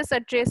 This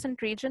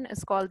adjacent region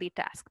is called the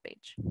task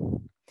page.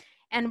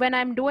 And when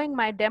I'm doing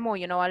my demo,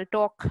 I'll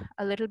talk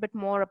a little bit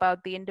more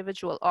about the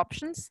individual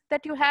options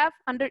that you have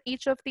under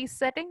each of these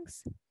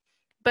settings.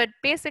 But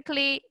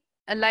basically,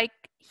 like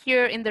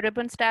here in the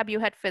ribbons tab, you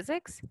had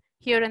physics.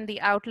 Here in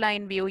the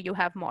outline view, you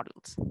have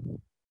models.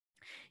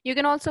 You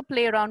can also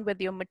play around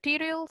with your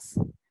materials.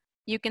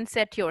 You can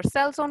set your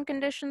cell zone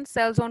conditions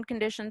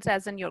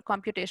as in your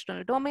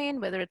computational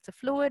domain, whether it's a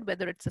fluid,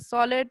 whether it's a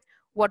solid,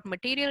 what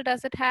material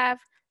does it have?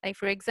 Like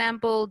for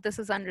example, this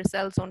is under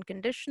cell zone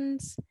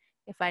conditions.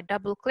 If I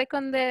double click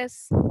on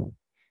this,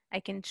 I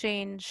can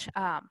change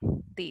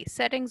the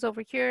settings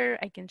over here.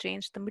 I can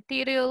change the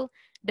material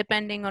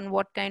depending on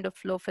what kind of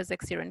flow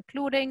physics you're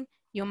including.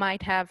 You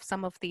might have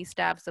some of these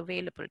tabs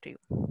available to you.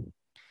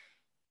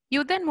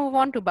 You then move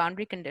on to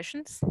boundary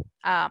conditions.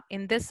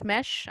 In this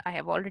mesh, I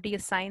have already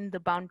assigned the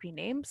boundary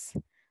names.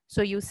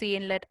 So you see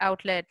inlet,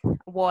 outlet,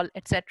 wall,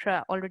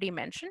 etc. already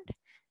mentioned,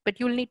 but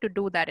you'll need to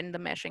do that in the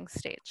meshing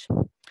stage.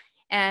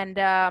 And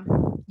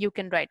you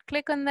can right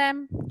click on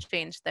them,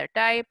 change their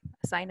type,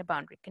 assign a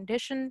boundary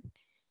condition,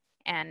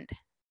 and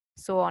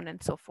so on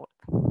and so forth.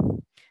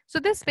 So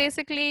this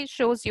basically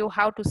shows you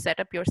how to set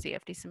up your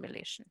CFD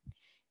simulation.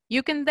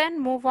 You can then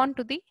move on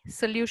to the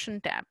solution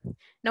tab.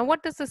 Now,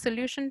 what does the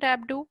solution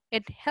tab do?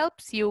 It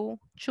helps you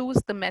choose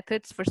the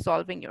methods for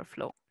solving your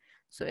flow.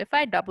 So if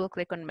I double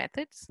click on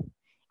methods,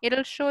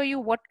 it'll show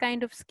you what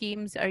kind of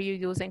schemes are you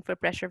using for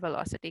pressure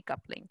velocity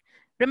coupling.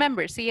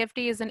 Remember,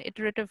 CFD is an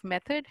iterative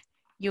method.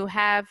 You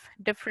have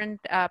different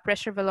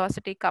pressure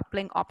velocity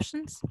coupling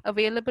options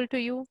available to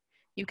you.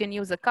 You can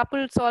use a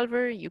coupled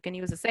solver, you can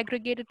use a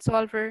segregated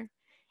solver.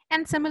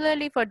 And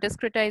similarly for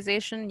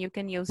discretization, you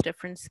can use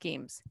different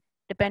schemes.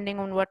 Depending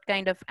on what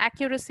kind of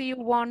accuracy you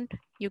want,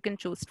 you can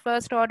choose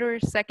first order,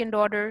 second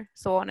order,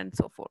 so on and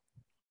so forth.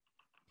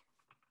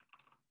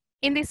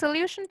 In the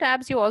solution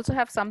tabs, you also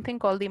have something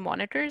called the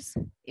monitors.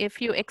 If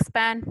you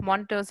expand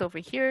monitors over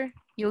here,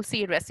 you'll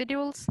see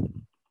residuals.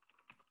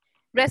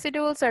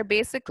 Residuals are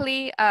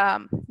basically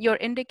your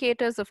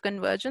indicators of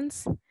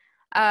convergence.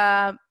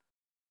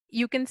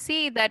 You can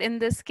see that in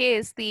this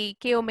case, the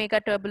K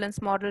omega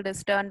turbulence model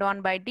is turned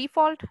on by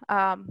default.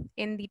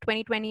 In the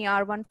 2020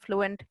 R1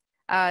 Fluent,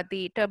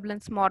 the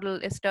turbulence model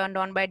is turned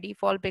on by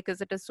default because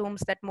it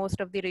assumes that most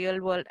of the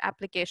real world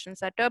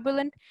applications are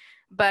turbulent.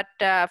 But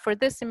for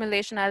this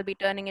simulation, I'll be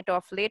turning it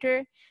off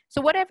later.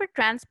 So whatever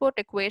transport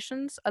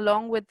equations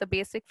along with the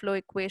basic flow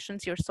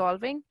equations you're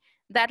solving,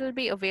 that'll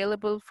be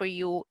available for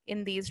you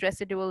in this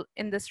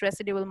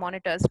residual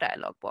monitors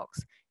dialog box.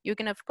 You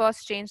can of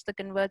course change the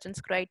convergence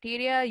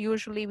criteria.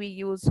 Usually we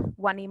use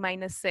 1E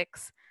minus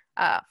 6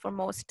 for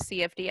most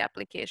CFD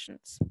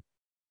applications.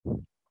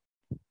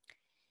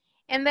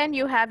 And then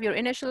you have your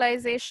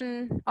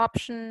initialization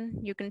option.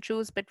 You can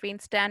choose between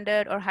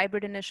standard or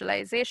hybrid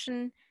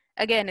initialization.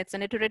 Again, it's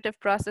an iterative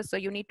process, so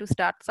you need to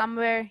start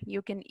somewhere.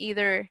 You can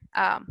either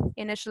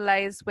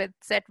initialize with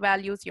set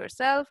values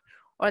yourself,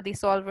 or the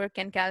solver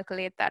can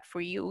calculate that for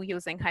you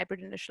using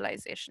hybrid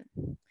initialization.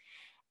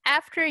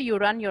 After you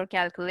run your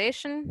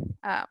calculation,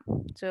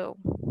 so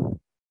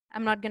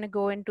I'm not going to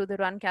go into the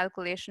run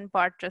calculation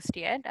part just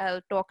yet.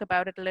 I'll talk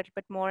about it a little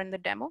bit more in the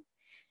demo.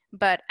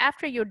 But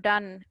after you're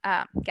done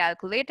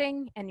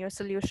calculating and your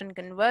solution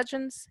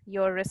convergence,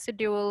 your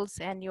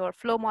residuals and your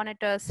flow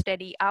monitor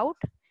steady out,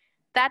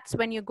 that's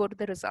when you go to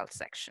the results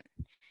section.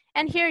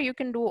 And here you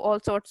can do all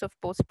sorts of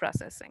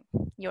post-processing.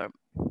 Your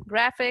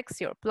graphics,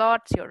 your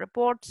plots, your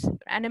reports, your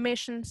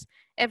animations,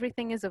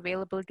 everything is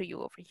available to you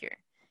over here.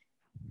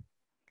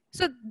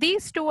 So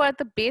these two are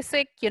the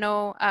basic,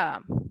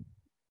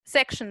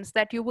 sections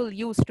that you will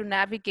use to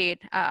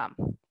navigate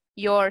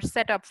your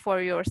setup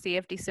for your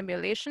CFD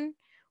simulation.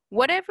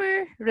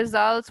 Whatever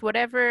results,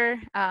 whatever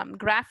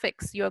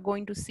graphics you're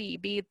going to see,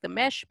 be it the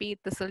mesh, be it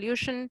the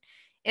solution,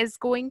 is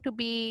going to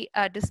be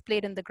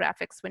displayed in the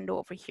graphics window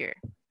over here.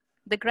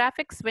 The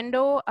graphics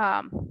window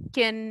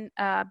can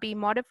be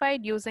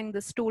modified using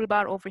this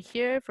toolbar over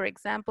here. For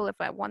example, if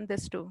I want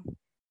this to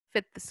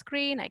fit the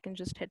screen, I can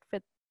just hit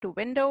fit to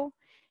window.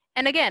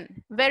 And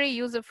again, very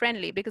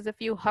user-friendly, because if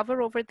you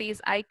hover over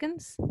these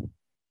icons,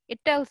 it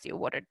tells you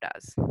what it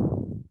does.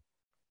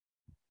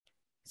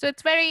 So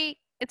it's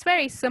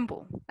very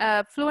simple.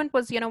 Fluent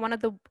was, one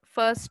of the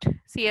first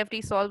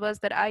CFD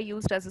solvers that I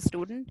used as a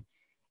student.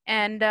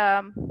 And,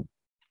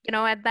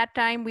 at that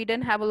time, we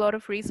didn't have a lot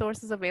of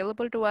resources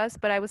available to us,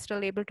 but I was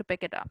still able to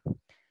pick it up.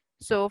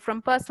 So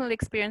from personal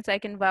experience, I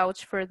can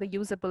vouch for the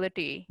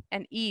usability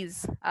and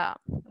ease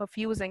of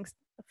using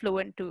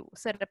Fluent to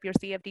set up your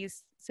CFD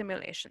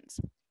simulations.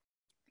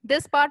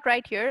 This part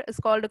right here is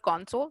called a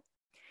console.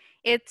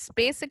 It's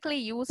basically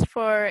used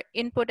for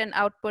input and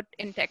output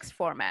in text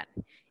format.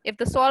 If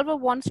the solver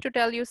wants to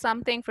tell you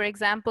something, for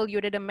example,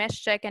 you did a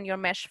mesh check and your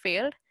mesh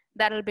failed,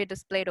 that'll be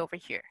displayed over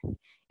here.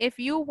 If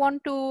you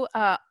want to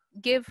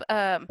give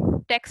a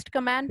text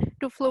command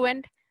to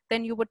Fluent,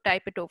 then you would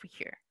type it over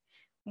here.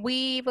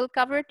 We will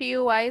cover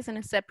TOIs in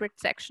a separate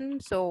section,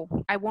 so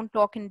I won't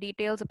talk in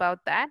details about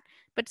that.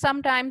 But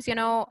sometimes,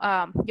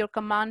 your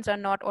commands are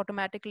not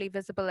automatically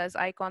visible as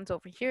icons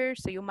over here,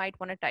 so you might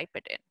want to type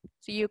it in.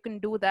 So you can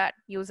do that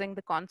using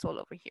the console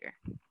over here.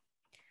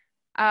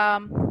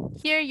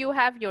 Here you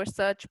have your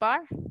search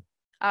bar.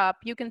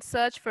 You can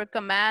search for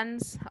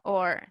commands,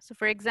 or so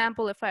for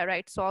example, if I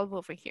write solve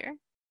over here,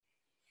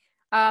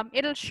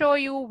 it'll show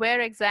you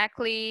where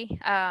exactly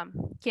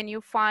can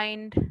you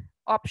find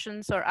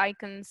options or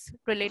icons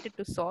related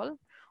to solve,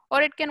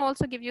 or it can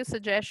also give you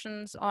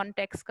suggestions on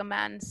text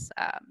commands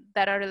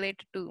that are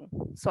related to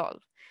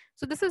solve.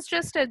 So this is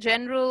just a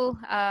general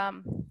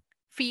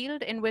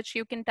field in which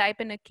you can type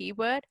in a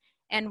keyword,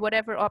 and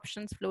whatever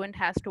options Fluent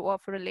has to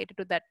offer related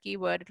to that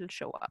keyword, it'll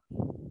show up.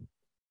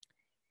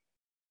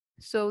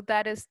 So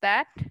that is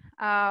that.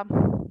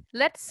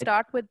 Let's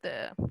start with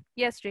the,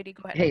 yes, JD,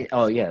 go ahead. Hey,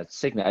 oh yeah,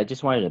 Signet, I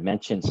just wanted to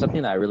mention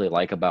something that I really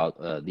like about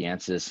the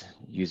ANSYS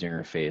user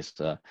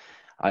interface.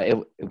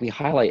 If we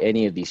highlight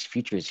any of these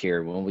features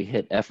here, when we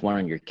hit F1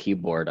 on your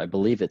keyboard, I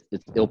believe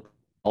it'll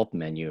help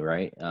menu,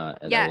 right? And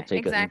that Yeah, will take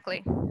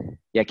exactly.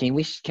 Yeah, can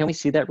we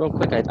see that real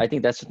quick? I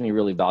think that's something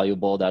really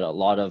valuable that a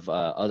lot of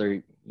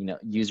other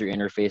user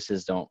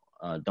interfaces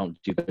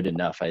don't do good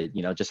enough.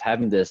 Just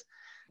having this,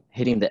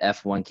 hitting the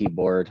F1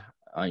 keyboard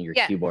on your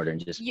keyboard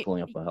and just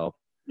pulling up a help.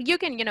 You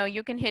can,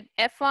 you can hit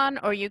F1,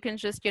 or you can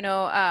just,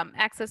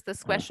 access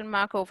this question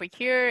mark over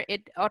here.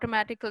 It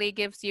automatically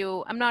gives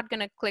you, I'm not going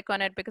to click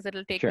on it because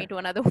it'll take me to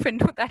another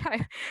window that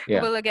I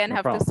will again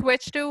have to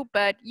switch to,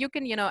 but you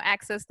can,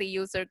 access the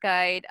user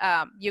guide.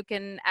 You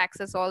can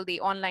access all the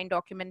online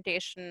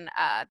documentation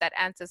that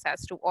ANSYS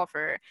has to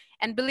offer.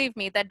 And believe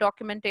me, that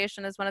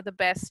documentation is one of the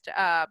best,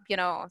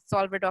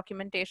 solver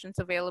documentations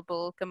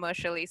available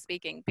commercially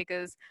speaking,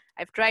 because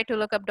I've tried to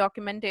look up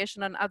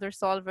documentation on other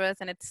solvers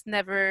and it's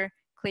never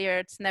clear.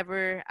 It's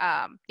never,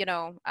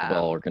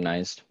 well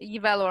organized.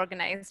 Well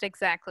organized,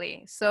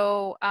 exactly.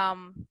 So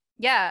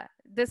yeah,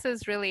 this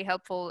is really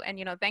helpful, and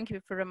thank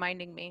you for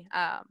reminding me.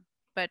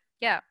 But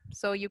yeah,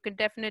 so you can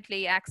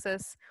definitely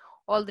access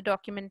all the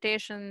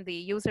documentation, the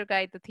user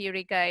guide, the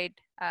theory guide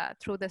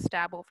through this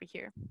tab over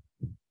here.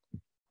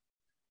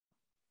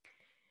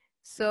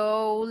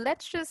 So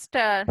let's just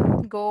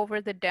go over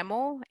the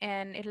demo,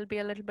 and it'll be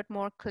a little bit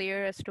more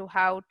clear as to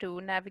how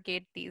to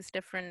navigate these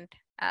different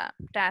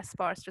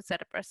taskbars to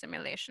set up our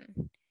simulation.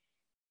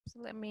 So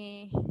let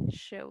me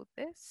show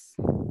this.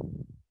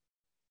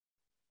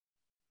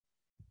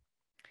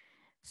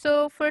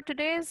 So for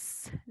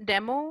today's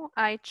demo,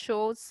 I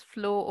chose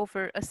flow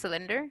over a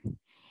cylinder.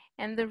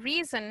 And the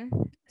reason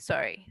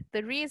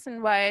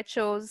why I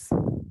chose,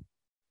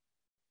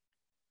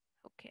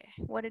 okay,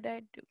 what did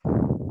I do?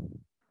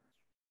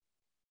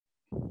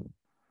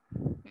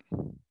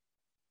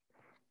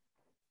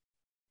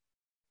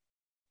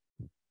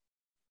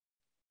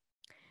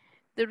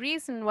 The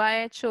reason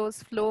why I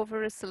chose flow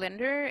over a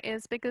cylinder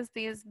is because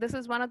this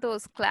is one of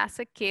those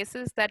classic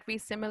cases that we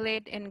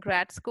simulate in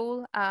grad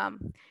school.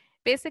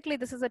 Basically,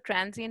 this is a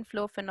transient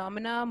flow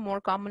phenomena, more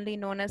commonly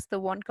known as the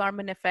von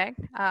Karman effect.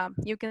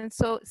 You can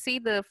see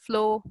the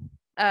flow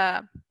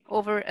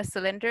over a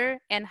cylinder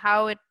and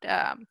how it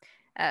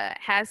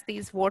has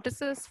these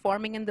vortices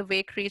forming in the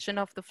wake region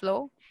of the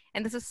flow.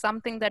 And this is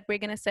something that we're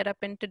going to set up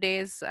in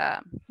today's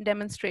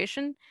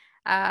demonstration.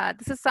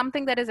 This is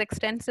something that is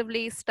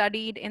extensively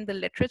studied in the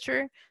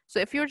literature. So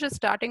if you're just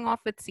starting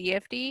off with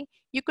CFD,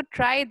 you could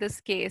try this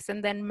case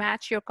and then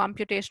match your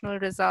computational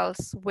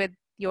results with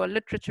your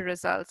literature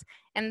results.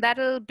 And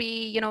that'll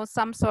be,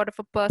 some sort of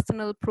a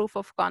personal proof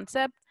of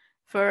concept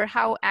for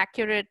how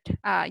accurate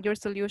your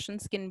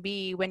solutions can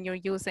be when you're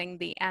using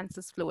the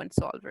ANSYS Fluent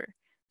solver.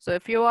 So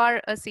if you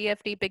are a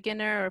CFD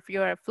beginner, or if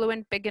you're a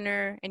Fluent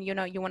beginner and you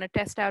want to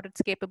test out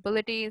its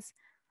capabilities,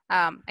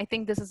 I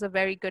think this is a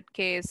very good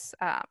case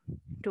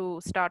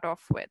to start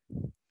off with.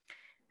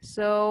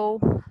 So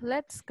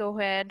let's go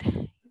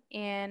ahead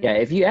and... Yeah,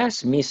 if you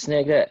ask me,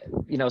 Snigga,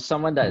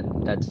 someone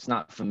that's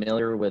not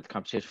familiar with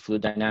computational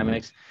fluid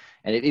dynamics,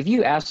 and if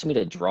you asked me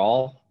to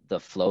draw the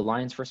flow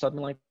lines for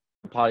something like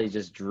that, I probably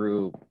just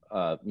drew,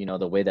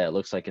 the way that it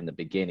looks like in the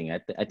beginning.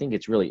 I think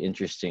it's really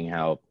interesting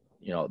how,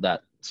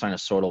 that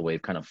sinusoidal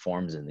wave kind of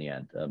forms in the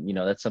end.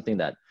 That's something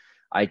that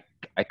I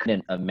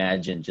couldn't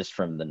imagine just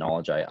from the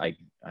knowledge I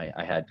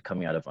had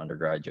coming out of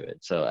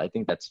undergraduate. So I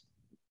think that's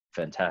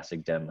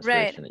fantastic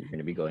demonstration that you're going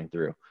to be going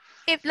through.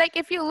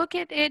 If you look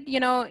at it,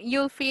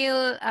 you'll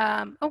feel,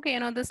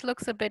 okay, this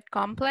looks a bit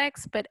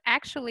complex, but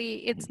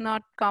actually it's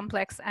not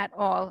complex at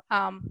all.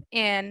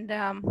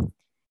 Can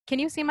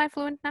you see my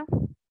Fluent now?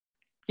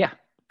 Yeah.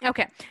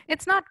 Okay,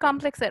 it's not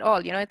complex at all.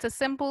 It's a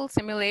simple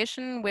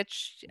simulation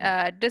which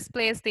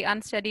displays the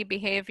unsteady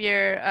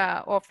behavior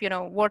of,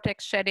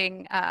 vortex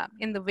shedding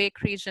in the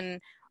wake region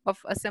of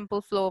a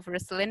simple flow over a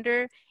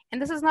cylinder. And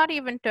this is not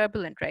even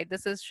turbulent, right?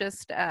 This is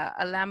just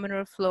a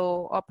laminar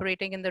flow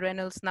operating in the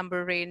Reynolds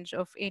number range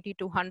of 80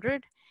 to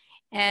 100.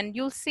 And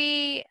you'll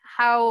see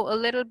how a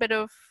little bit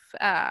of,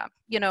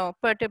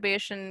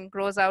 perturbation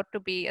grows out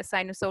to be a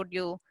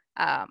sinusoidal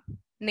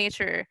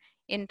nature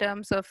in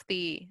terms of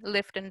the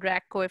lift and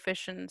drag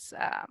coefficients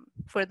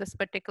for this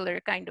particular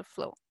kind of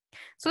flow.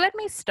 So let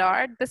me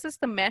start. This is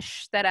the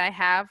mesh that I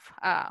have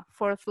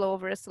for a flow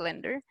over a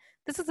cylinder.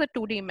 This is a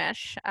 2D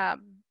mesh.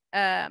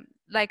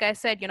 Like I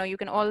said, you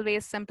can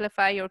always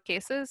simplify your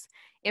cases.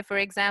 If, for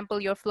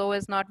example, your flow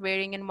is not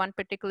varying in one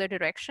particular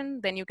direction,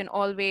 then you can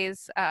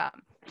always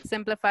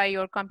simplify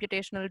your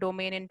computational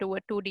domain into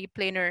a 2D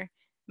planar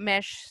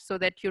mesh so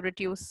that you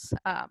reduce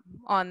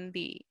on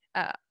the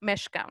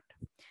mesh count.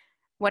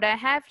 What I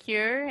have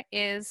here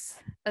is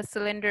a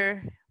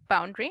cylinder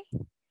boundary.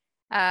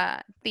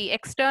 The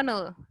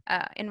external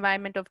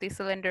environment of the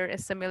cylinder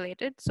is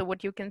simulated. So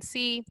what you can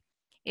see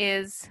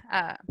is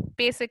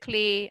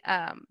basically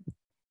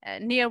a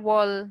near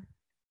wall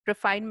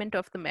refinement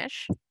of the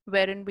mesh,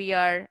 wherein we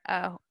are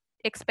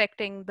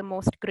expecting the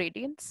most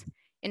gradients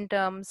in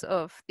terms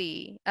of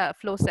the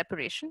flow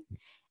separation.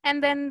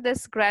 And then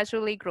this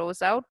gradually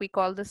grows out. We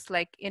call this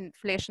like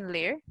inflation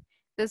layer.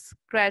 This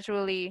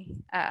gradually,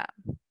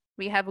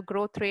 we have a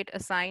growth rate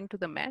assigned to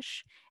the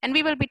mesh. And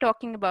we will be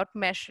talking about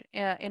mesh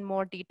in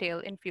more detail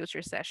in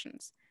future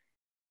sessions.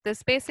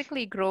 This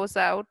basically grows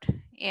out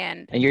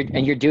and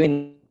you're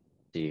doing,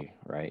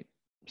 right?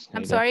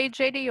 I'm sorry,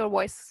 JD, your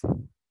voice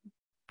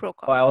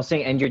broke off. Oh, I was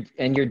saying,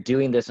 and you're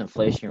doing this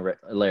inflation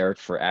layer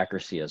for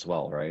accuracy as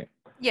well, right?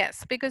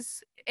 Yes,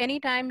 because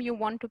anytime you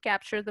want to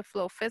capture the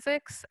flow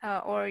physics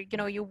or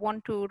you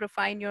want to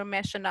refine your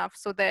mesh enough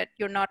so that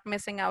you're not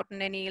missing out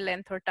on any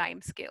length or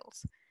time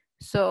scales.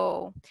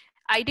 So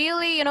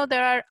ideally,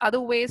 there are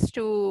other ways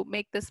to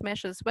make this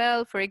mesh as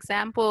well. For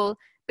example,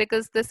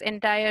 because this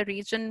entire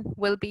region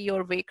will be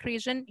your wake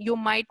region, you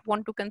might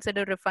want to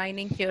consider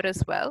refining here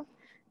as well.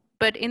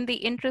 But in the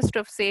interest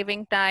of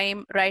saving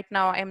time, right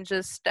now I'm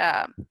just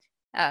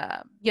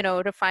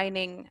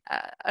refining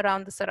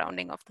around the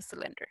surrounding of the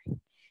cylinder.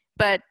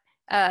 But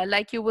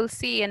like you will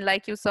see and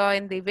like you saw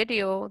in the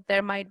video,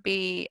 there might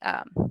be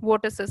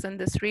vortices in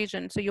this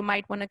region. So you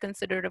might want to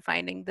consider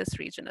refining this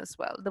region as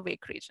well, the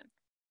wake region.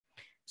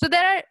 So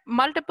there are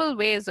multiple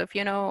ways of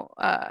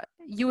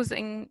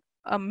using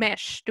a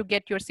mesh to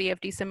get your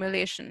CFD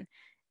simulation.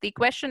 The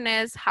question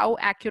is, how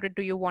accurate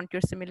do you want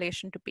your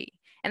simulation to be?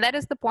 And that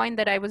is the point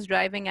that I was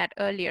driving at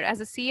earlier. As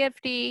a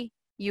CFD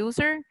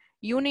user,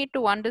 you need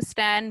to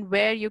understand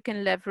where you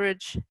can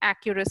leverage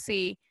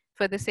accuracy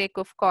for the sake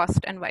of cost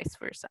and vice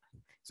versa.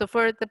 So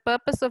for the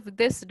purpose of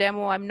this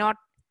demo, I'm not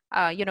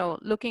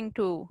looking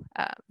to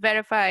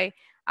verify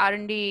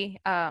R&D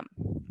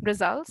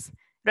results.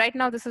 Right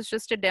now, this is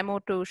just a demo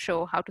to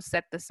show how to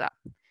set this up.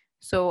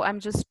 So I'm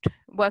just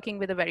working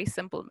with a very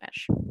simple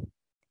mesh.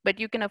 But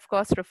you can, of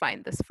course,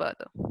 refine this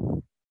further.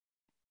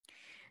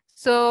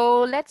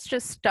 So let's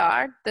just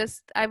start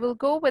this. I will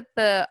go with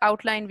the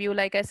outline view.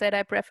 Like I said,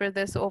 I prefer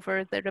this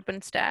over the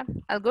ribbons tab.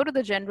 I'll go to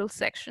the general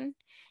section.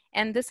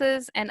 And this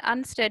is an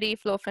unsteady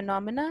flow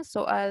phenomena.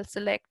 So I'll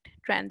select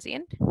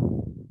transient.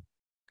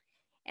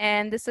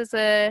 And this is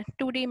a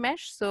 2D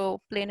mesh.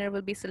 So planar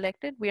will be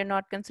selected. We are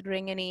not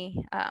considering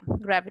any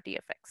gravity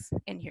effects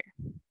in here.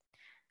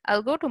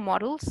 I'll go to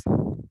models.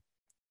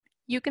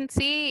 You can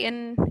see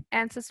in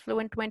ANSYS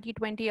Fluent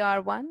 2020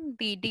 R1,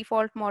 the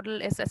default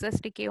model is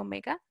SSDK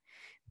omega.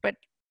 But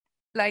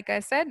like I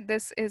said,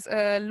 this is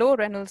a low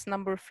Reynolds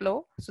number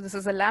flow. So this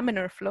is a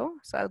laminar flow.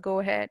 So I'll go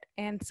ahead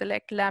and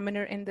select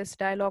laminar in this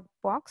dialog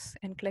box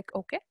and click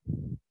OK.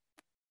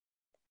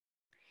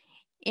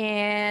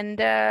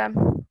 And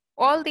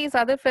all these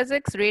other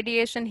physics,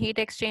 radiation, heat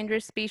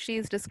exchanger,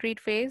 species, discrete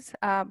phase,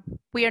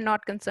 we are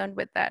not concerned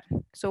with that.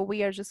 So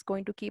we are just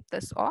going to keep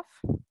this off.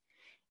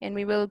 And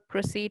we will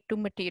proceed to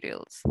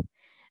materials.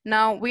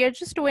 Now, we are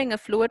just doing a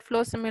fluid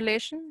flow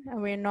simulation,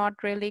 and we're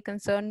not really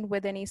concerned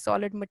with any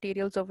solid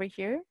materials over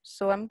here.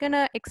 So I'm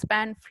gonna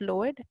expand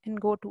fluid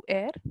and go to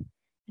air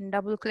and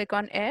double click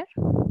on air.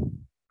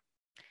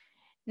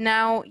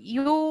 Now,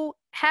 you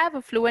have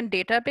a Fluent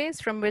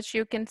database from which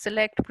you can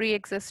select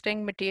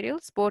pre-existing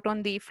materials, both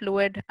on the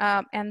fluid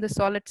and the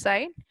solid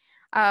side.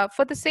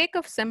 For the sake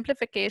of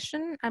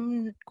simplification,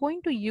 I'm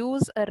going to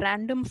use a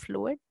random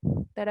fluid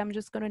that I'm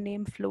just gonna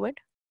name fluid,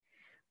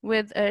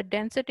 with a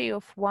density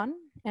of 1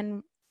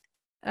 and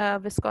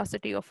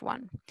viscosity of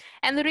 1.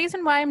 And the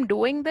reason why I'm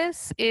doing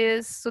this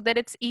is so that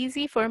it's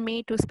easy for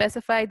me to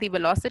specify the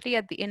velocity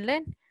at the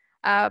inlet.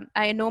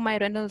 I know my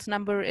Reynolds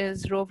number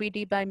is rho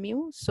vd by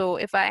mu. So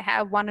if I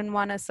have 1 and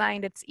 1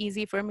 assigned, it's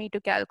easy for me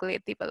to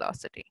calculate the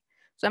velocity.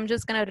 So I'm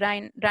just going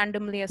to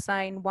randomly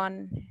assign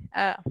 1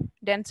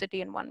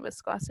 density and 1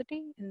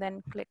 viscosity, and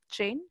then click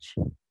change.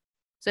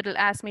 So it'll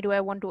ask me, do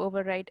I want to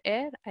override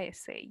air? I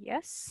say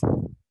yes.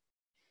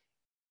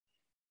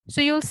 So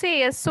you'll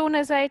see as soon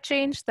as I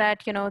change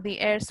that, the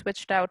air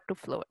switched out to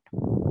fluid.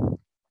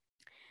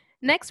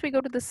 Next, we go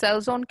to the cell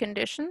zone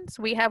conditions.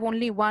 We have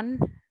only one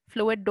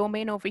fluid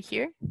domain over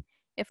here.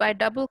 If I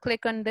double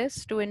click on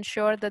this to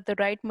ensure that the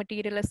right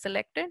material is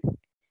selected,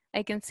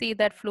 I can see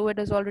that fluid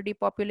is already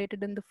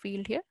populated in the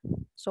field here.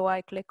 So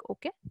I click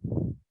OK.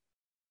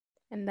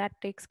 And that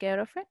takes care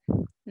of it.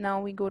 Now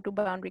we go to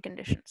boundary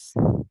conditions.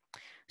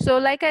 So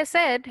like I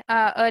said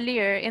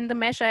earlier, in the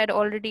mesh, I had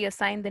already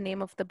assigned the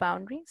name of the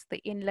boundaries, the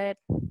inlet,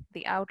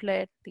 the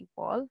outlet, the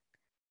wall.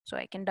 So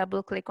I can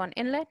double click on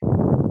inlet.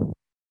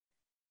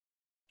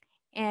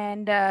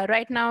 And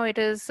right now it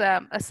is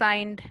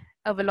assigned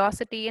a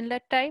velocity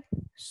inlet type.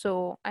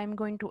 So I'm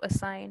going to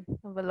assign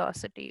a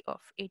velocity of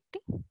 80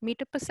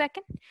 meter per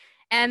second.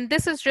 And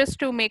this is just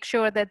to make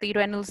sure that the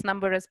Reynolds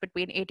number is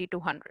between 80 to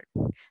 100.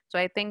 So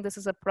I think this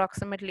is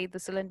approximately the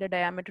cylinder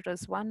diameter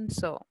is 1.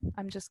 So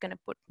I'm just going to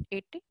put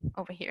 80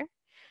 over here.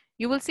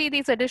 You will see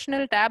these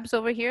additional tabs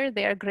over here.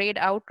 They are grayed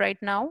out right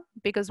now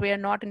because we are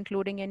not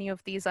including any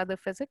of these other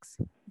physics.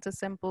 It's a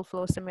simple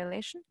flow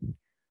simulation.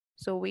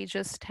 So we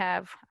just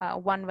have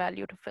one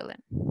value to fill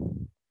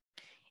in.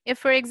 If,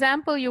 for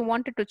example, you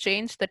wanted to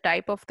change the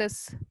type of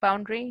this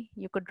boundary,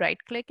 you could right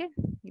click it,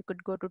 you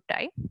could go to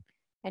type,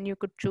 and you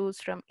could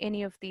choose from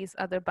any of these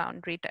other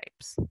boundary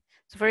types.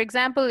 So for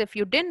example, if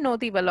you didn't know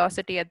the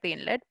velocity at the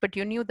inlet, but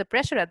you knew the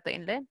pressure at the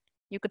inlet,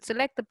 you could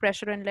select the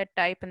pressure inlet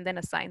type and then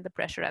assign the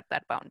pressure at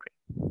that boundary.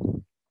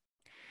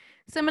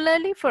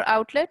 Similarly, for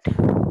outlet,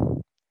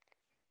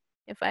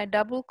 if I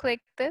double click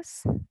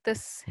this,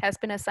 this has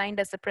been assigned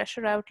as a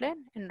pressure outlet.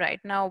 And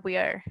right now we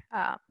are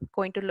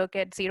going to look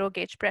at 0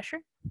 gauge pressure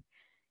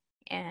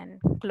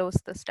and close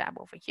this tab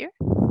over here.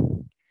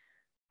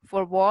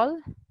 For wall,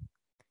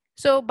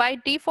 so by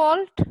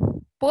default,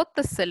 both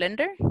the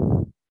cylinder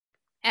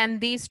and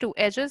these two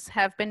edges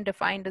have been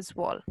defined as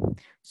wall.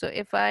 So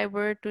if I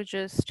were to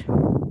just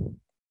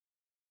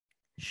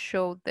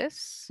show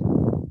this,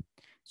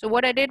 so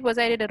what I did was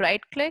I did a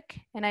right click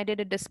and I did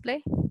a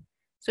display.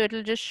 So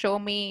it'll just show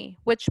me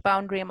which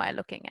boundary am I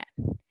looking at.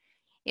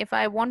 If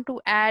I want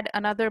to add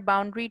another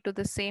boundary to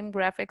the same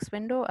graphics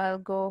window, I'll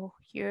go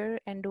here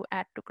and do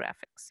add to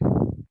graphics.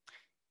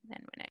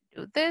 And when I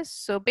do this,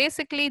 so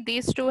basically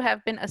these two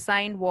have been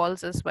assigned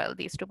walls as well,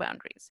 these two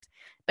boundaries.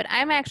 But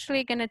I'm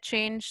actually going to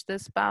change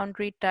this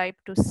boundary type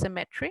to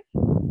symmetry.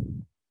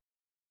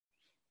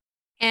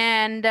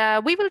 And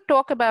we will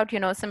talk about,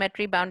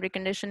 symmetry boundary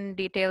condition in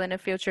detail in a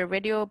future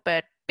video.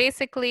 But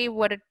basically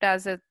what it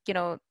does is,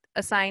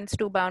 assigns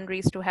two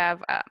boundaries to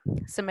have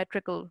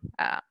symmetrical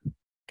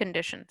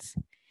conditions.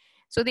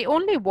 So the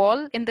only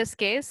wall in this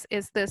case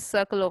is this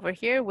circle over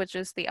here, which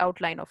is the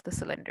outline of the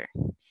cylinder.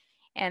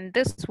 And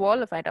this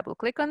wall, if I double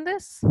click on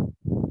this,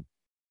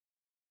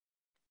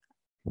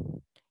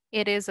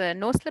 it is a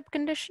no slip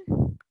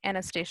condition and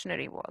a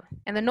stationary wall.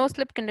 And the no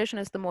slip condition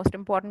is the most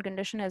important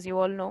condition, as you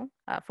all know,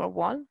 for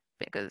wall,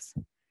 because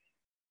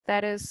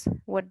that is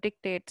what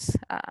dictates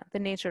the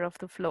nature of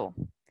the flow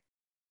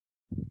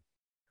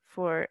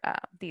for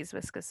these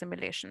viscous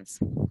simulations.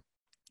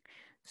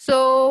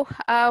 So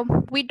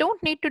we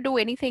don't need to do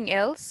anything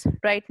else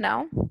right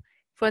now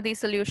for the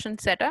solution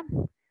setup.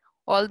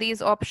 All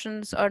these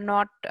options are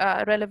not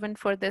relevant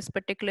for this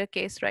particular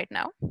case right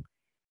now,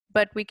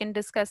 but we can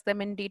discuss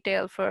them in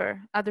detail for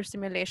other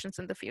simulations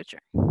in the future.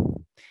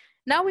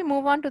 Now we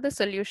move on to the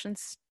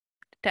solutions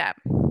tab.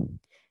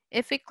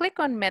 If we click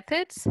on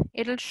methods,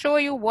 it'll show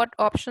you what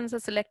options are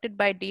selected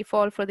by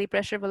default for the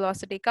pressure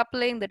velocity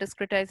coupling, the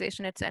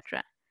discretization,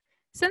 etc.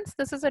 Since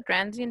this is a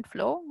transient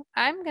flow,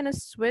 I'm going to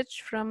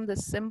switch from the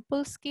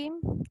simple scheme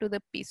to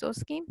the piso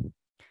scheme.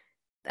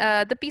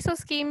 The piso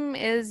scheme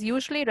is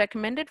usually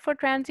recommended for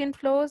transient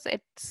flows.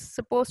 It's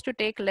supposed to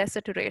take less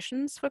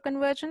iterations for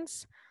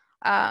convergence.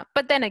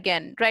 But then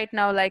again, right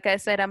now, like I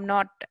said, I'm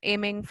not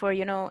aiming for,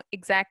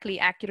 exactly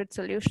accurate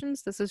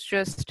solutions. This is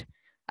just,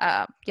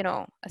 a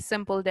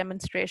simple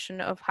demonstration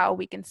of how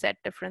we can set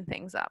different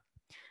things up.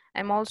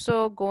 I'm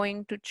also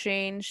going to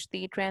change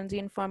the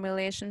transient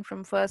formulation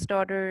from first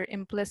order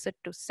implicit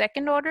to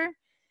second order.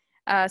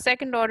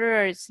 Second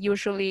order is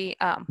usually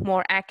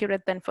more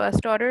accurate than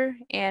first order.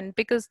 And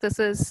because this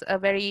is a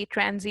very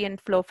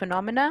transient flow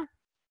phenomena,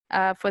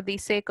 for the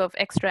sake of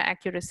extra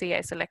accuracy,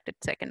 I selected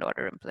second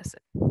order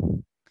implicit.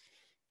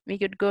 We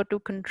could go to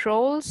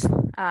controls.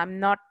 I'm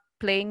not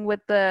playing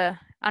with the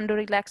under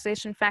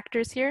relaxation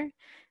factors here,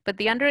 but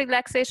the under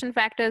relaxation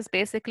factors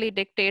basically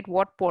dictate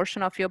what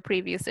portion of your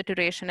previous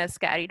iteration is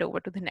carried over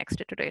to the next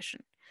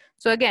iteration.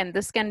 So again,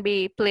 this can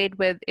be played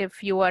with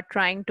if you are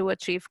trying to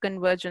achieve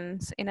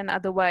convergence in an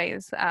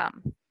otherwise,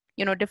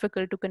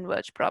 difficult to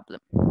converge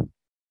problem.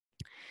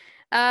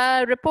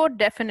 Report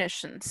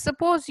definitions.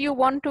 Suppose you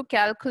want to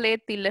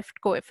calculate the lift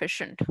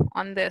coefficient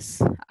on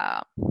this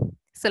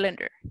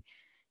cylinder.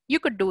 You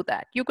could do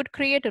that. You could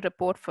create a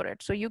report for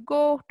it. So you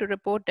go to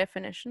report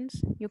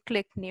definitions, you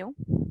click new,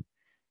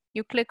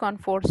 you click on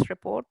force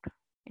report,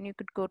 and you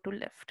could go to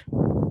lift.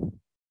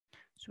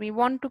 So we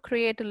want to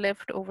create a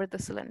lift over the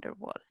cylinder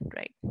wall,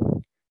 right?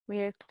 We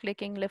are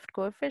clicking lift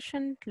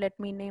coefficient. Let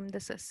me name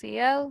this as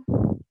CL.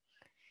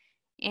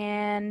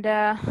 And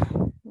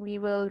we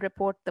will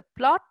report the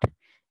plot,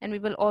 and we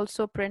will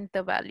also print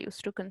the values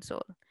to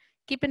console.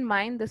 Keep in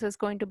mind, this is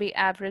going to be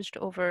averaged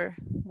over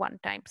one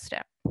time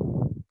step.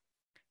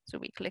 So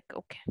we click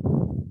OK.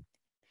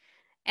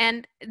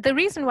 And the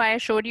reason why I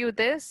showed you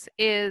this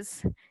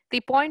is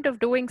the point of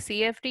doing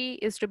CFD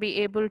is to be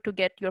able to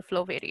get your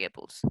flow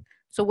variables.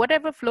 So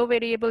whatever flow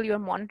variable you're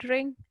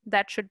monitoring,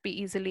 that should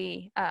be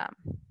easily uh,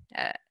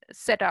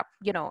 set up,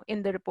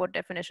 in the report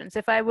definitions.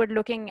 If I were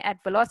looking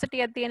at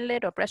velocity at the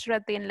inlet or pressure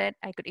at the inlet,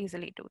 I could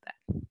easily do that.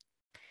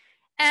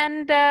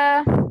 And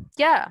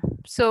yeah,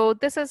 so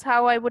this is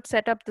how I would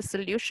set up the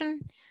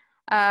solution.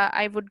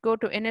 I would go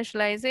to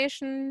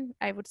initialization.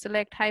 I would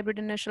select hybrid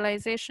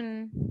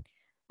initialization.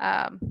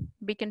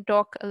 We can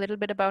talk a little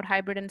bit about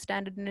hybrid and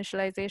standard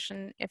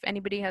initialization if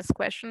anybody has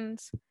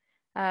questions.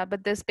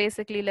 But this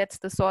basically lets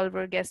the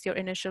solver guess your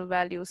initial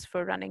values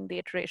for running the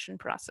iteration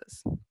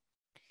process.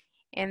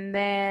 And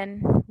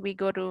then we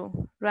go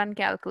to run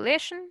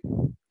calculation.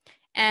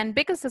 And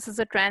because this is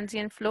a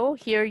transient flow,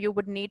 here you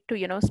would need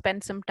to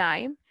spend some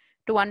time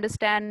to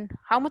understand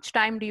how much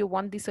time do you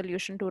want the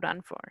solution to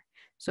run for.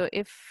 So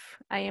if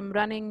I am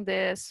running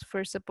this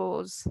for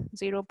suppose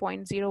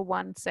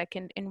 0.01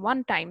 second in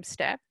one time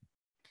step,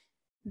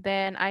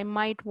 then I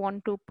might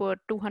want to put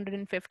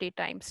 250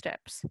 time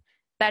steps.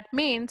 That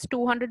means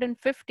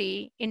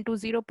 250 into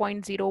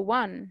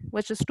 0.01,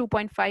 which is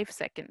 2.5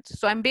 seconds.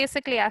 So I'm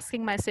basically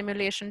asking my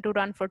simulation to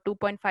run for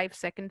 2.5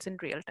 seconds in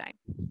real time.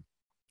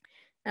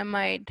 I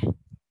might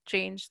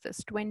change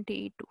this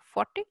 20 to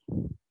 40,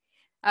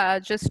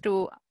 just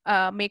to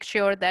make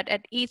sure that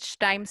at each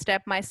time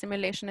step, my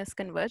simulation is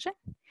convergent.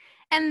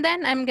 And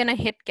then I'm gonna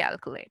hit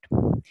calculate.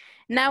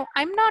 Now,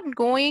 I'm not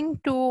going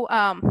to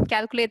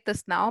calculate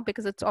this now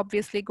because it's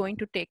obviously going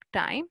to take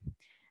time,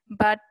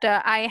 but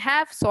I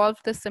have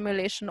solved the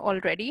simulation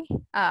already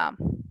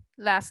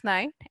last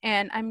night,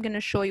 and I'm gonna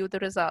show you the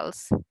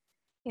results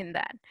in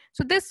that.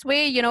 So this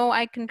way,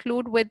 I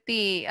conclude with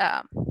the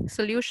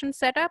solution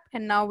setup,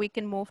 and now we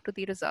can move to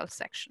the results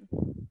section.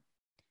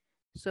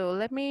 So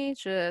let me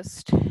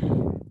just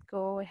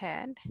go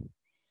ahead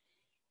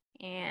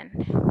and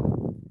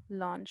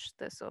launch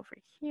this over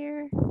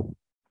here.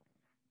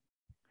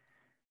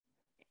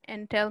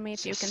 And tell me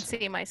if you can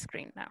see my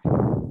screen now.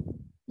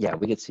 Yeah,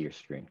 we can see your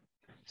screen.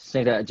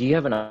 Snehta, do you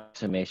have an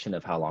estimation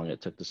of how long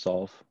it took to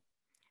solve?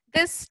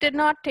 This did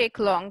not take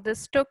long.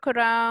 This took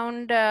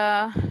around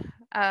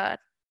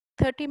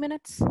 30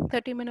 minutes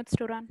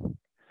to run.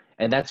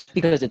 And that's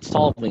because it's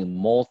solving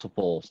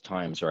multiple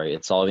times, right?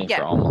 It's solving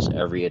for almost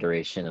every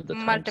iteration of the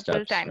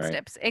multiple time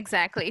steps,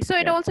 exactly. So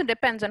it also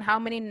depends on how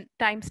many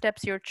time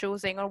steps you're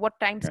choosing or what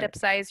time step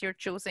size you're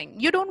choosing.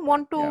 You don't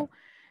want to,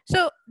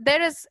 so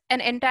there is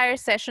an entire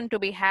session to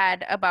be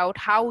had about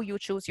how you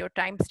choose your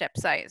time step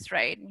size,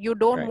 right? You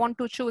don't want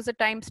to choose a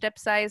time step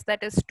size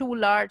that is too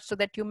large so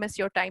that you miss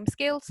your time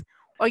scales,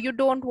 or you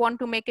don't want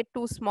to make it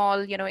too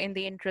small, in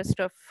the interest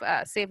of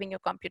saving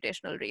your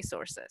computational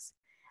resources.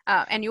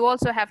 And you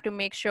also have to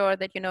make sure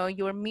that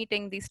you're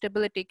meeting the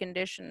stability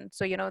conditions.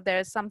 So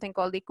there's something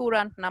called the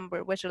Courant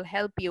number, which will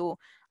help you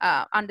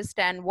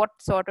understand what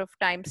sort of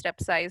time step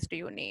size do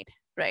you need,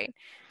 right?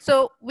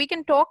 So we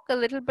can talk a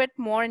little bit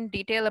more in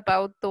detail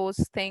about those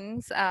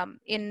things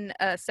in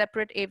a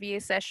separate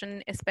AVA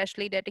session,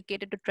 especially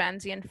dedicated to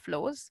transient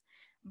flows.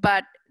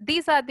 But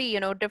these are the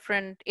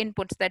different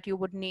inputs that you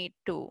would need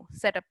to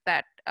set up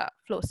that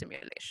flow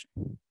simulation.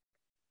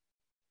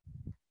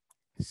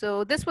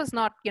 So this was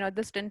not,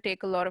 this didn't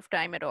take a lot of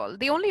time at all.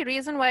 The only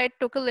reason why it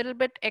took a little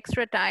bit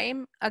extra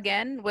time,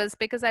 again, was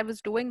because I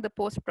was doing the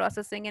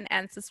post-processing in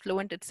ANSYS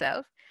Fluent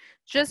itself,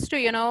 just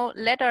to,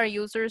 let our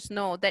users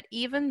know that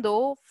even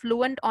though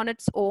Fluent on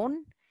its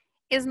own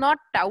is not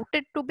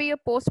touted to be a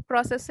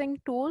post-processing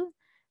tool,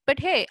 but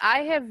hey, I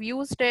have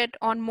used it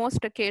on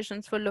most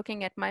occasions for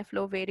looking at my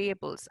flow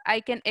variables.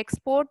 I can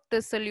export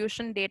the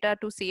solution data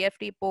to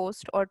CFD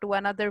Post or to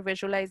another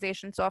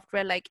visualization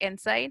software like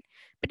Insight,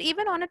 but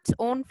even on its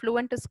own,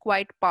 Fluent is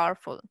quite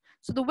powerful.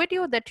 So the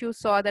video that you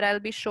saw that I'll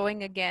be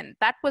showing again,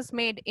 that was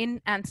made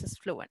in ANSYS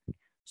Fluent.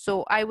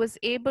 So I was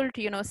able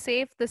to,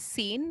 save the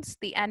scenes,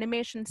 the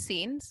animation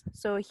scenes.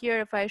 So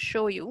here, if I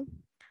show you,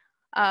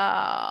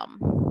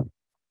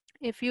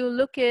 if you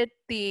look at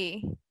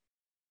the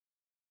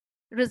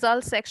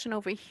results section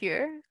over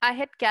here, I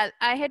had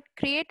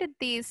created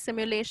these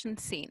simulation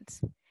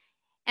scenes,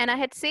 and I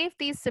had saved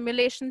these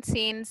simulation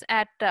scenes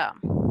at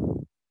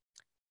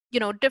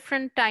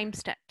different time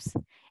steps.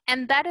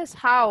 And that is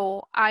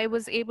how I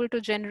was able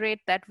to generate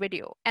that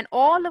video. And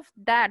all of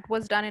that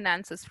was done in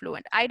ANSYS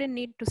Fluent. I didn't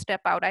need to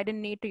step out. I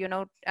didn't need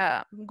to,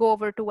 go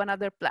over to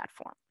another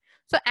platform.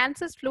 So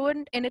ANSYS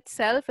Fluent in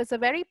itself is a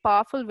very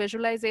powerful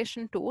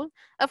visualization tool.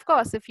 Of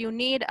course, if you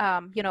need,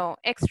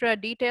 extra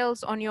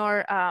details on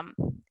your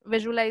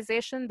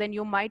visualization, then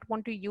you might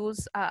want to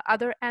use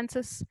other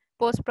ANSYS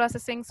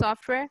post-processing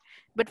software,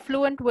 but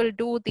Fluent will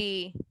do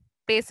the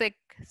basic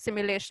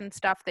simulation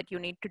stuff that you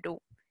need to do.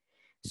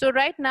 So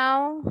right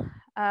now,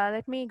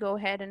 let me go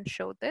ahead and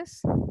show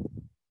this.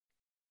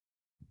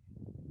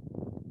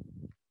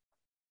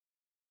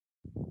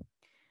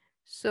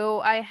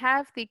 So I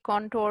have the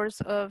contours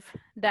of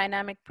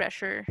dynamic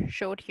pressure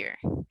showed here.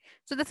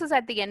 So this is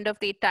at the end of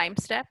the time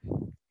step.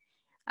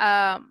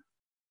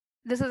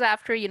 this is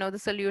after, the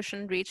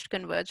solution reached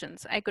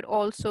convergence. I could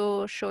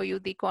also show you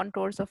the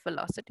contours of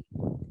velocity.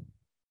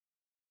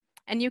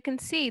 And you can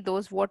see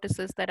those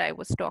vortices that I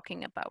was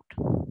talking about,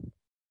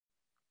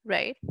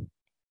 right?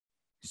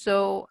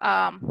 So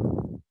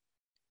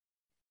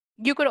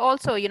you could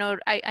also,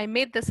 I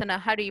made this in a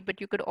hurry, but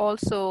you could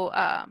also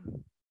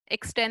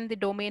extend the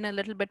domain a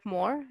little bit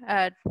more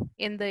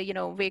in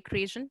the, wake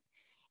region,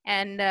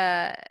 and,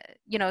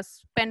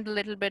 spend a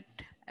little bit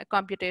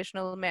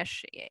computational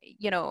mesh,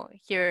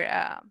 here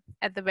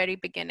at the very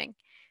beginning.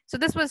 So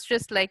this was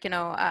just like,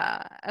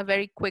 a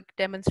very quick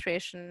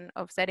demonstration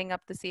of setting up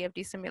the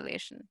CFD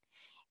simulation.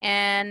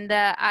 And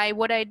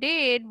what I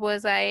did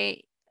was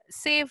I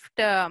saved,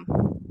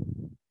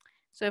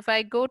 so if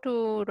I go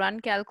to run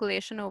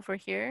calculation over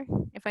here,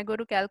 if I go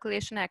to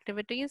calculation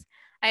activities,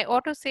 I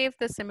auto save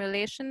the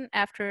simulation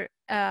after,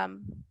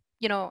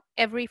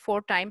 every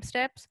 4 time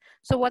steps.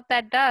 So what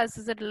that does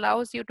is it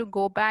allows you to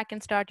go back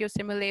and start your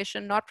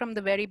simulation, not from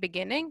the very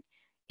beginning,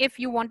 if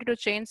you wanted to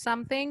change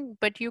something,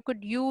 but you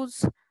could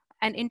use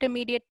an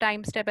intermediate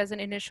time step as an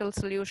initial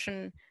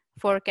solution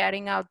for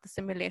carrying out the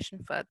simulation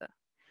further.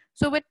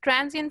 So with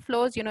transient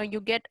flows,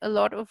 you get a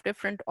lot of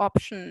different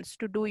options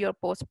to do your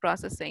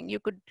post-processing. You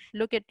could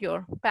look at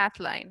your path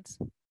lines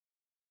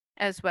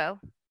as well.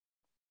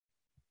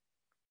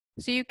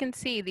 So you can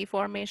see the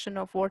formation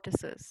of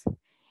vortices.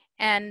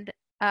 And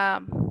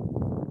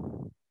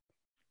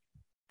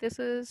this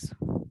is,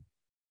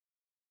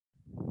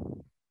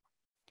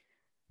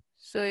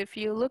 so if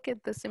you look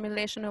at the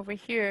simulation over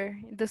here,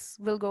 this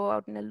will go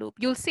out in a loop.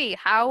 You'll see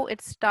how it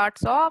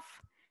starts off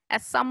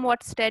as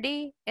somewhat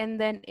steady,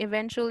 and then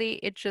eventually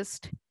it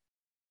just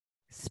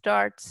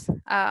starts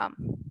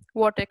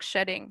vortex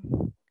shedding,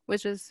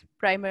 which is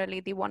primarily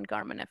the one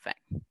Karman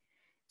effect.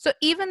 So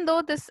even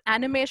though this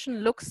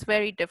animation looks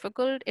very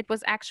difficult, it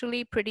was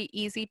actually pretty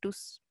easy to,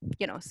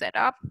 set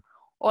up.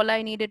 All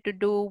I needed to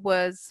do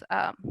was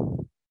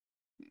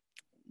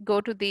go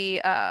to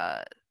the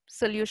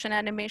solution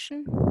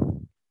animation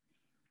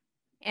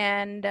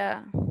and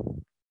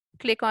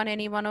click on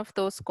any one of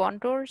those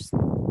contours.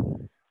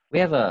 We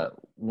have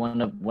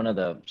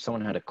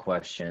someone had a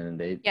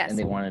question. Yes.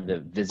 They wanted to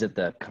visit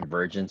the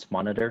convergence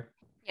monitor.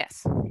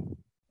 Yes.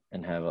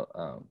 And have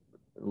a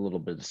little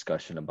bit of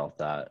discussion about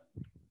that.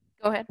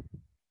 Go ahead.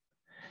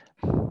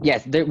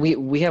 Yes,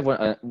 we have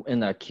one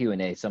in the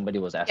Q&A. Somebody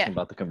was asking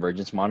about the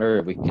convergence monitor.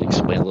 If we could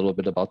explain a little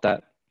bit about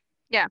that.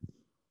 Yeah.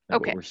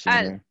 Like okay. What we're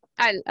seeing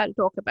I'll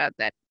talk about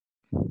that.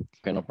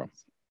 Okay, no problem.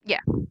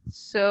 Yeah.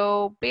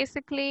 So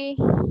basically,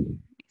 let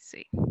me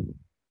see.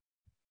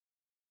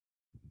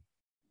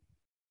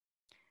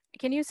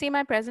 Can you see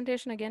my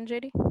presentation again,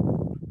 JD?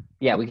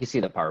 Yeah, we can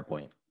see the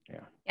PowerPoint. Yeah.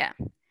 Yeah.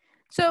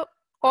 So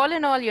all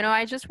in all,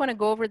 I just want to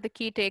go over the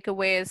key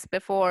takeaways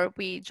before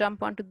we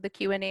jump onto the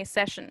Q&A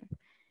session.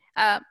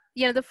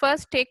 The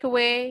first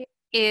takeaway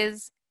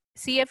is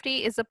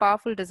CFD is a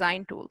powerful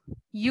design tool.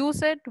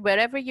 Use it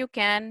wherever you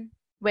can,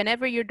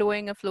 whenever you're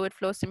doing a fluid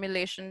flow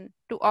simulation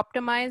to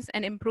optimize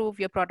and improve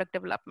your product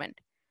development.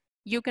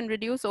 You can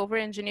reduce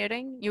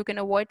over-engineering, you can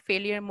avoid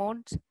failure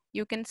modes,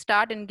 you can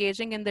start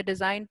engaging in the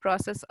design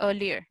process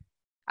earlier.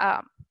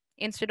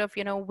 Instead of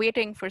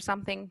waiting for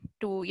something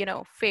to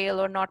fail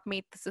or not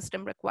meet the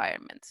system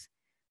requirements.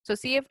 So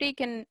CFD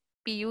can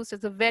be used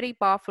as a very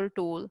powerful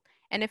tool,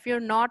 and if you're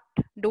not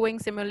doing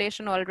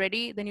simulation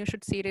already, then you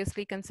should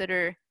seriously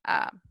consider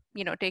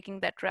taking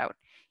that route.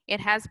 It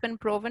has been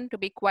proven to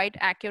be quite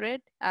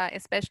accurate,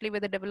 especially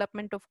with the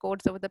development of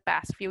codes over the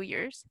past few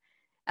years.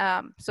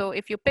 So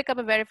if you pick up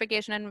a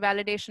verification and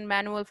validation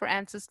manual for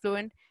ANSYS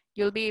Fluent,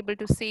 you'll be able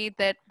to see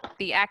that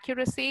the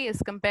accuracy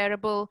is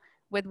comparable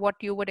with what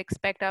you would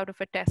expect out of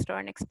a test or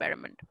an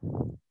experiment.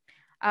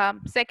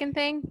 Second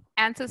thing,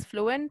 ANSYS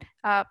Fluent,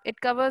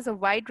 it covers a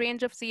wide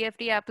range of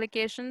CFD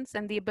applications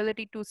and the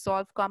ability to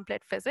solve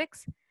complex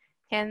physics.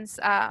 Hence,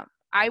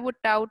 I would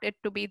tout it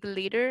to be the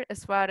leader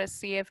as far as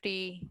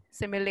CFD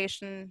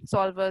simulation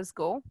solvers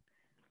go.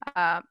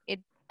 It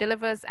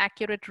delivers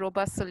accurate,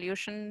 robust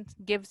solutions,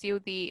 gives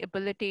you the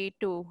ability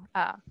to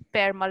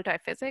pair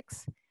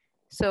multiphysics.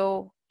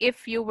 So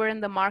if you were in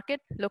the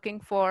market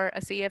looking for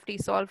a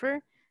CFD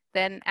solver,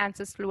 then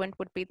ANSYS Fluent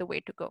would be the way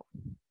to go.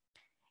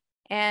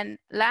 And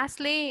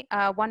lastly,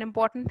 one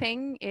important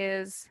thing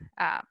is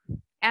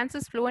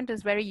ANSYS Fluent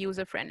is very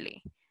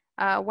user-friendly.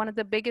 One of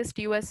the biggest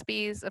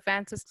USPs of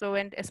ANSYS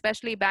Fluent,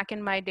 especially back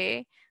in my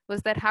day,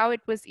 was that how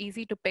it was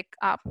easy to pick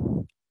up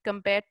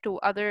compared to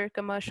other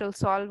commercial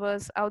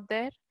solvers out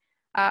there.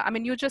 I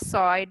mean, you just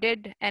saw, I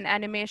did an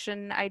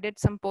animation, I did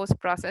some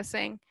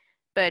post-processing,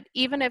 but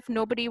even if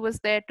nobody was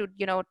there to,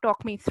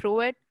 talk me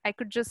through it, I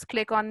could just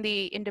click on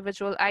the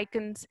individual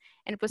icons,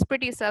 and it was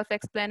pretty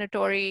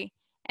self-explanatory,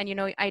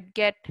 and, I'd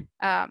get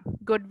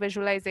good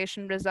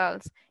visualization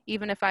results,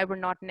 even if I were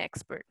not an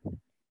expert.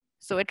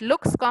 So it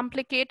looks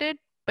complicated,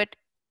 but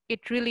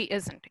it really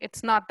isn't.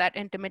 It's not that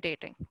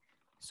intimidating.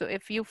 So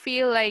if you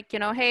feel like,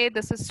 hey,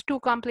 this is too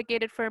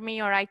complicated for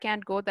me, or I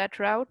can't go that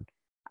route,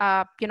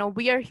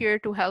 we are here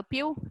to help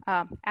you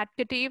at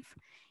KETIV.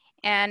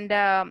 And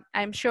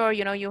I'm sure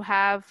you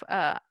have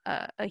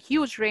a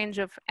huge range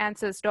of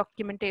ANSYS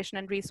documentation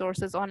and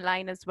resources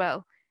online as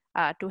well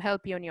to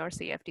help you in your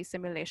CFD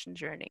simulation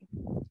journey.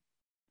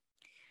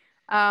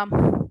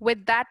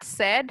 With that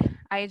said,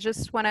 I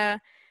just want to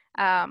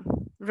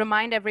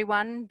remind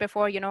everyone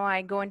before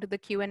I go into the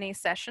Q&A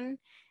session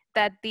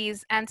that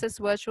these ANSYS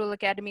Virtual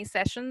Academy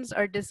sessions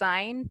are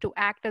designed to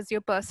act as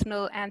your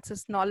personal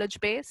ANSYS knowledge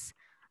base.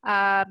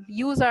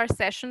 Use our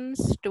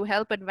sessions to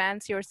help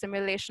advance your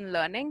simulation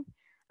learning.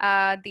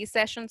 These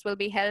sessions will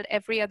be held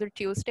every other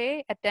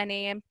Tuesday at 10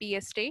 a.m.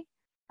 PST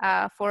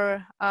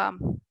for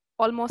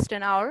almost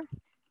an hour.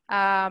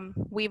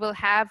 We will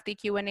have the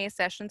Q&A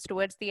sessions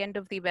towards the end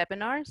of the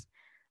webinars.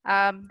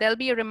 There'll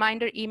be a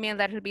reminder email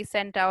that will be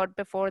sent out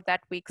before that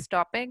week's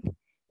topic.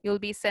 You'll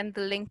be sent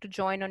the link to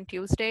join on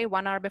Tuesday,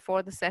 1 hour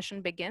before the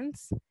session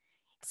begins.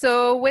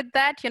 So with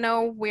that,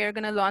 we're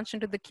going to launch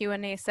into the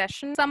Q&A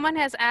session. Someone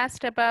has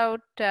asked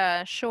about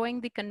showing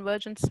the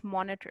convergence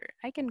monitor.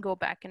 I can go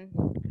back and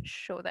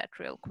show that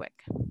real quick.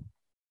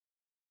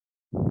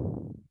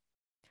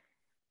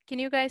 Can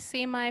you guys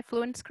see my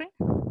Fluent screen?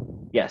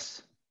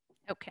 Yes.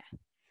 Okay.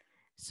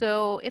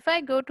 So if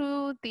I go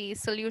to the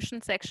solution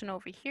section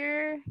over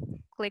here,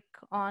 click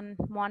on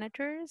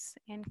monitors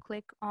and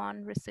click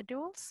on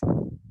residuals.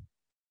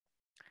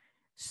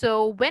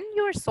 So when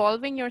you're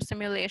solving your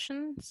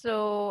simulation,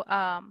 so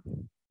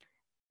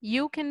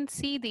you can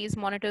see these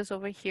monitors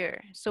over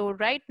here. So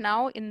right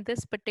now in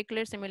this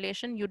particular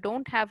simulation, you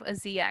don't have a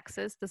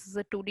z-axis. This is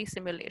a 2D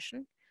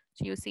simulation.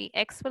 So you see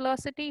x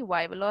velocity,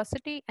 y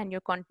velocity, and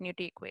your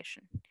continuity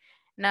equation.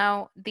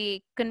 Now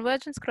the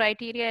convergence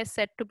criteria is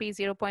set to be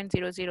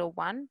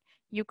 0.001.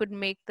 You could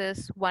make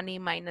this 1e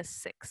minus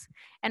 6.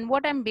 And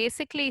what I'm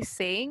basically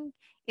saying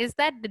is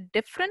that the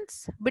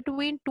difference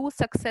between two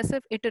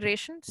successive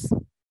iterations,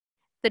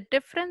 the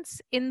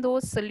difference in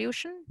those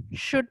solutions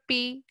should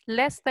be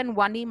less than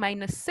 1e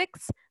minus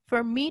 6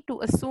 for me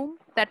to assume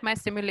that my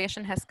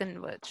simulation has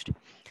converged.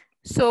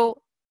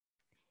 So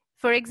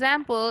for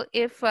example,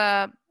 if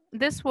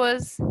this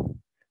was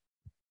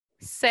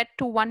set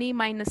to 1e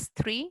minus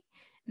 3,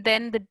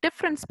 then the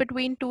difference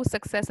between two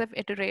successive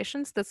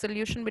iterations, the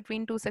solution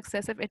between two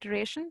successive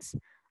iterations,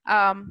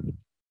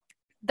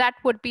 that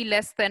would be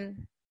less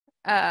than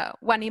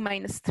 1e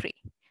minus 3.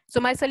 So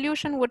my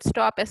solution would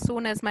stop as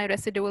soon as my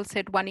residuals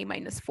hit 1e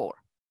minus 4.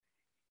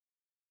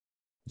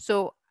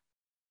 So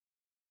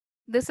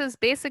this is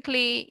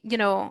basically,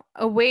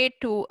 a way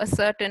to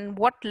ascertain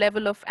what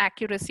level of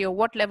accuracy or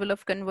what level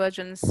of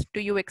convergence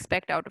do you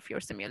expect out of your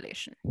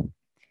simulation.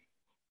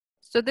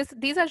 So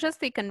these are just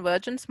the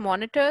convergence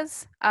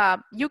monitors.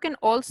 You can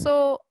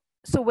also,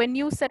 so when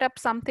you set up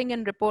something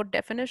in report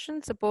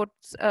definition,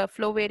 supports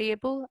flow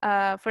variable.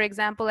 For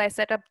example, I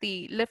set up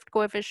the lift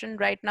coefficient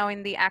right now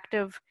in the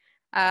active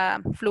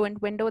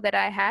Fluent window that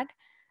I had.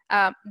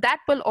 That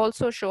will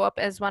also show up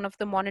as one of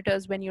the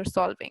monitors when you're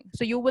solving.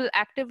 So you will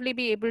actively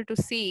be able to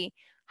see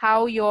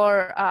how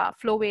your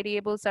flow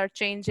variables are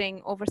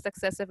changing over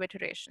successive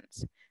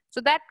iterations. So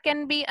that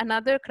can be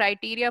another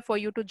criteria for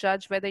you to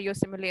judge whether your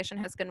simulation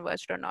has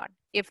converged or not.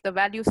 If the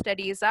value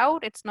steadies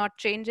out, it's not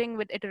changing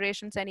with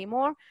iterations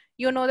anymore,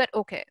 you know that,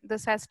 okay,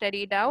 this has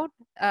steadied out,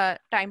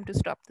 time to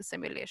stop the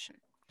simulation.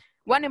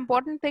 One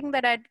important thing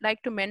that I'd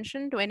like to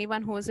mention to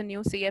anyone who is a new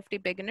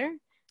CFD beginner,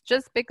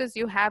 just because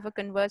you have a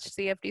converged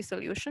CFD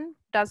solution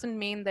doesn't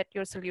mean that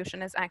your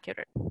solution is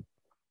accurate.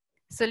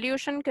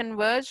 Solution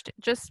converged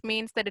just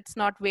means that it's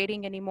not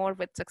varying anymore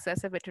with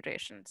successive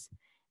iterations.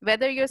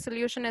 Whether your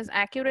solution is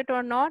accurate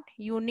or not,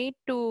 you need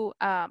to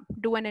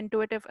do an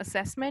intuitive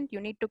assessment.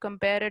 You need to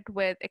compare it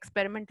with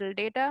experimental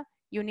data.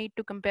 You need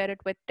to compare it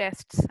with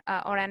tests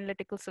or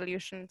analytical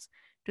solutions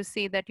to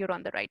see that you're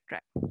on the right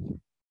track.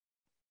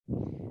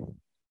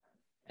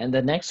 And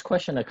the next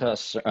question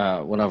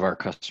one of our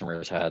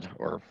customers had,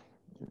 or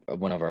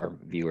one of our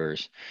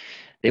viewers,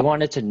 they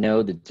wanted to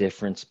know the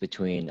difference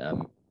between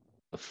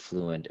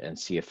Fluent and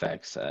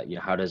CFX.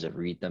 How does it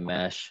read the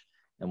mesh,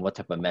 and what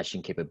type of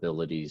meshing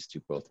capabilities do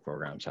both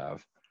programs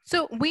have?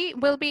 So we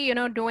will be,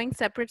 doing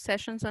separate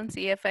sessions on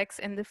CFX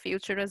in the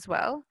future as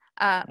well.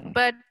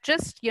 But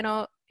just,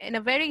 in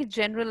a very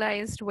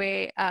generalized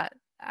way,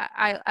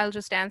 I'll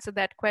just answer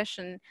that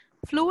question.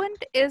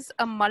 Fluent is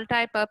a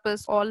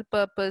multi-purpose,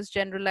 all-purpose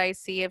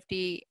generalized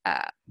CFD,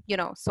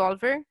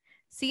 solver.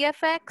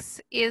 CFX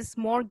is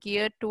more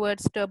geared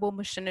towards turbo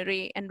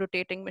machinery and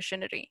rotating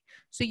machinery.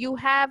 So you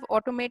have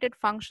automated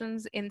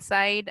functions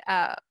inside,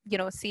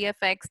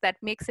 CFX that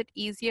makes it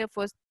easier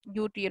for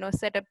you to,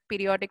 set up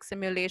periodic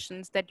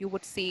simulations that you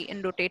would see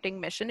in rotating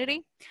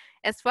machinery.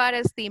 As far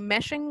as the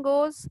meshing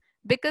goes,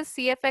 because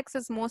CFX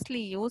is mostly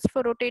used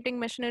for rotating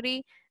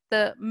machinery,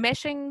 the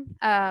meshing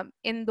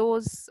in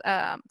those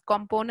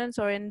components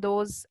or in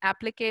those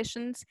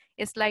applications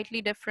is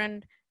slightly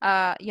different,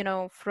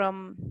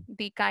 from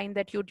the kind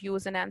that you'd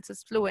use in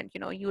ANSYS Fluent.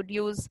 You'd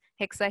use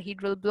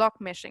hexahedral block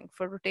meshing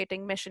for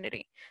rotating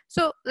machinery.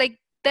 So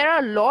there are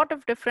a lot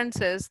of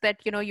differences that,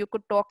 you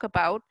could talk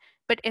about,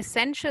 but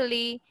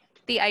essentially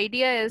the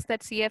idea is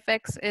that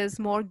CFX is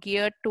more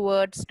geared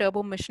towards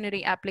turbo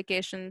machinery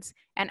applications,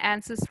 and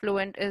ANSYS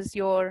Fluent is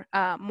your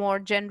more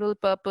general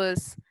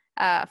purpose,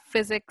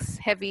 physics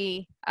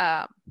heavy,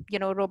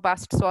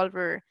 robust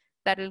solver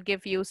that will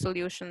give you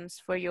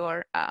solutions for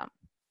your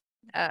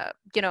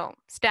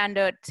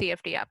standard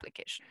CFD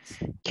applications.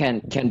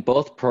 Can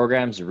both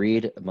programs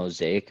read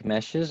mosaic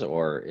meshes,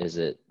 or is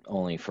it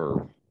only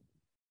for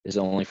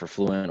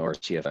Fluent or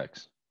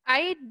CFX?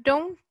 I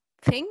don't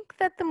think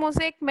that the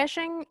mosaic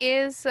meshing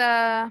is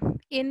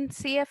in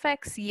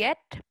CFX yet,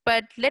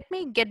 but let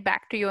me get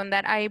back to you on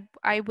that.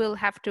 I will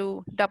have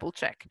to double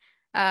check.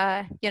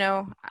 I'll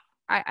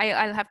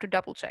have to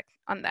double check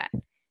on that.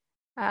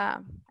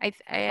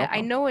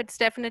 I know it's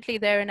definitely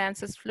there in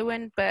ANSYS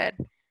Fluent, but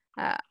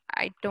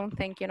I don't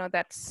think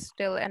that's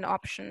still an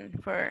option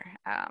for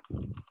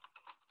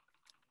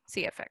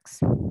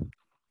CFX.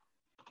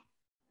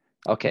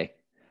 Okay.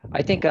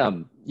 I think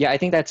I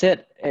think that's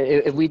it.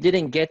 If we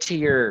didn't get to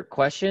your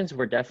questions,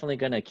 we're definitely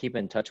going to keep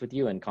in touch with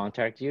you and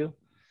contact you,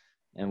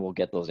 and we'll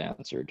get those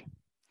answered.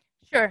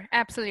 Sure,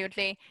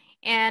 absolutely.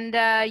 And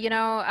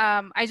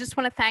I just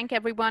want to thank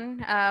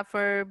everyone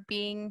for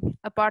being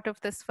a part of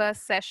this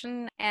first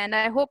session, and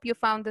I hope you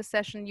found this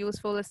session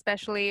useful,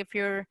 especially if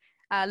you're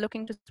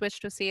looking to switch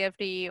to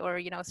CFD or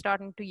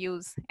starting to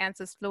use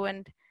ANSYS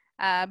Fluent.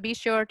 Be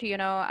sure to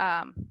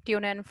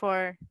tune in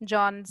for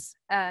John's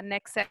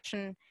next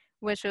session,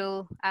 which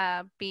will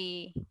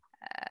be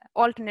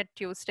alternate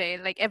Tuesday,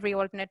 like every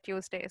alternate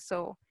Tuesday.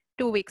 So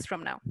 2 weeks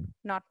from now,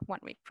 not 1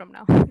 week from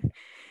now.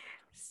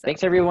 So,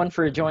 thanks everyone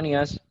for joining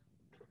us.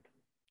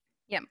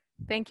 yeah,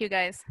 thank you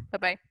guys.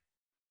 Bye-bye.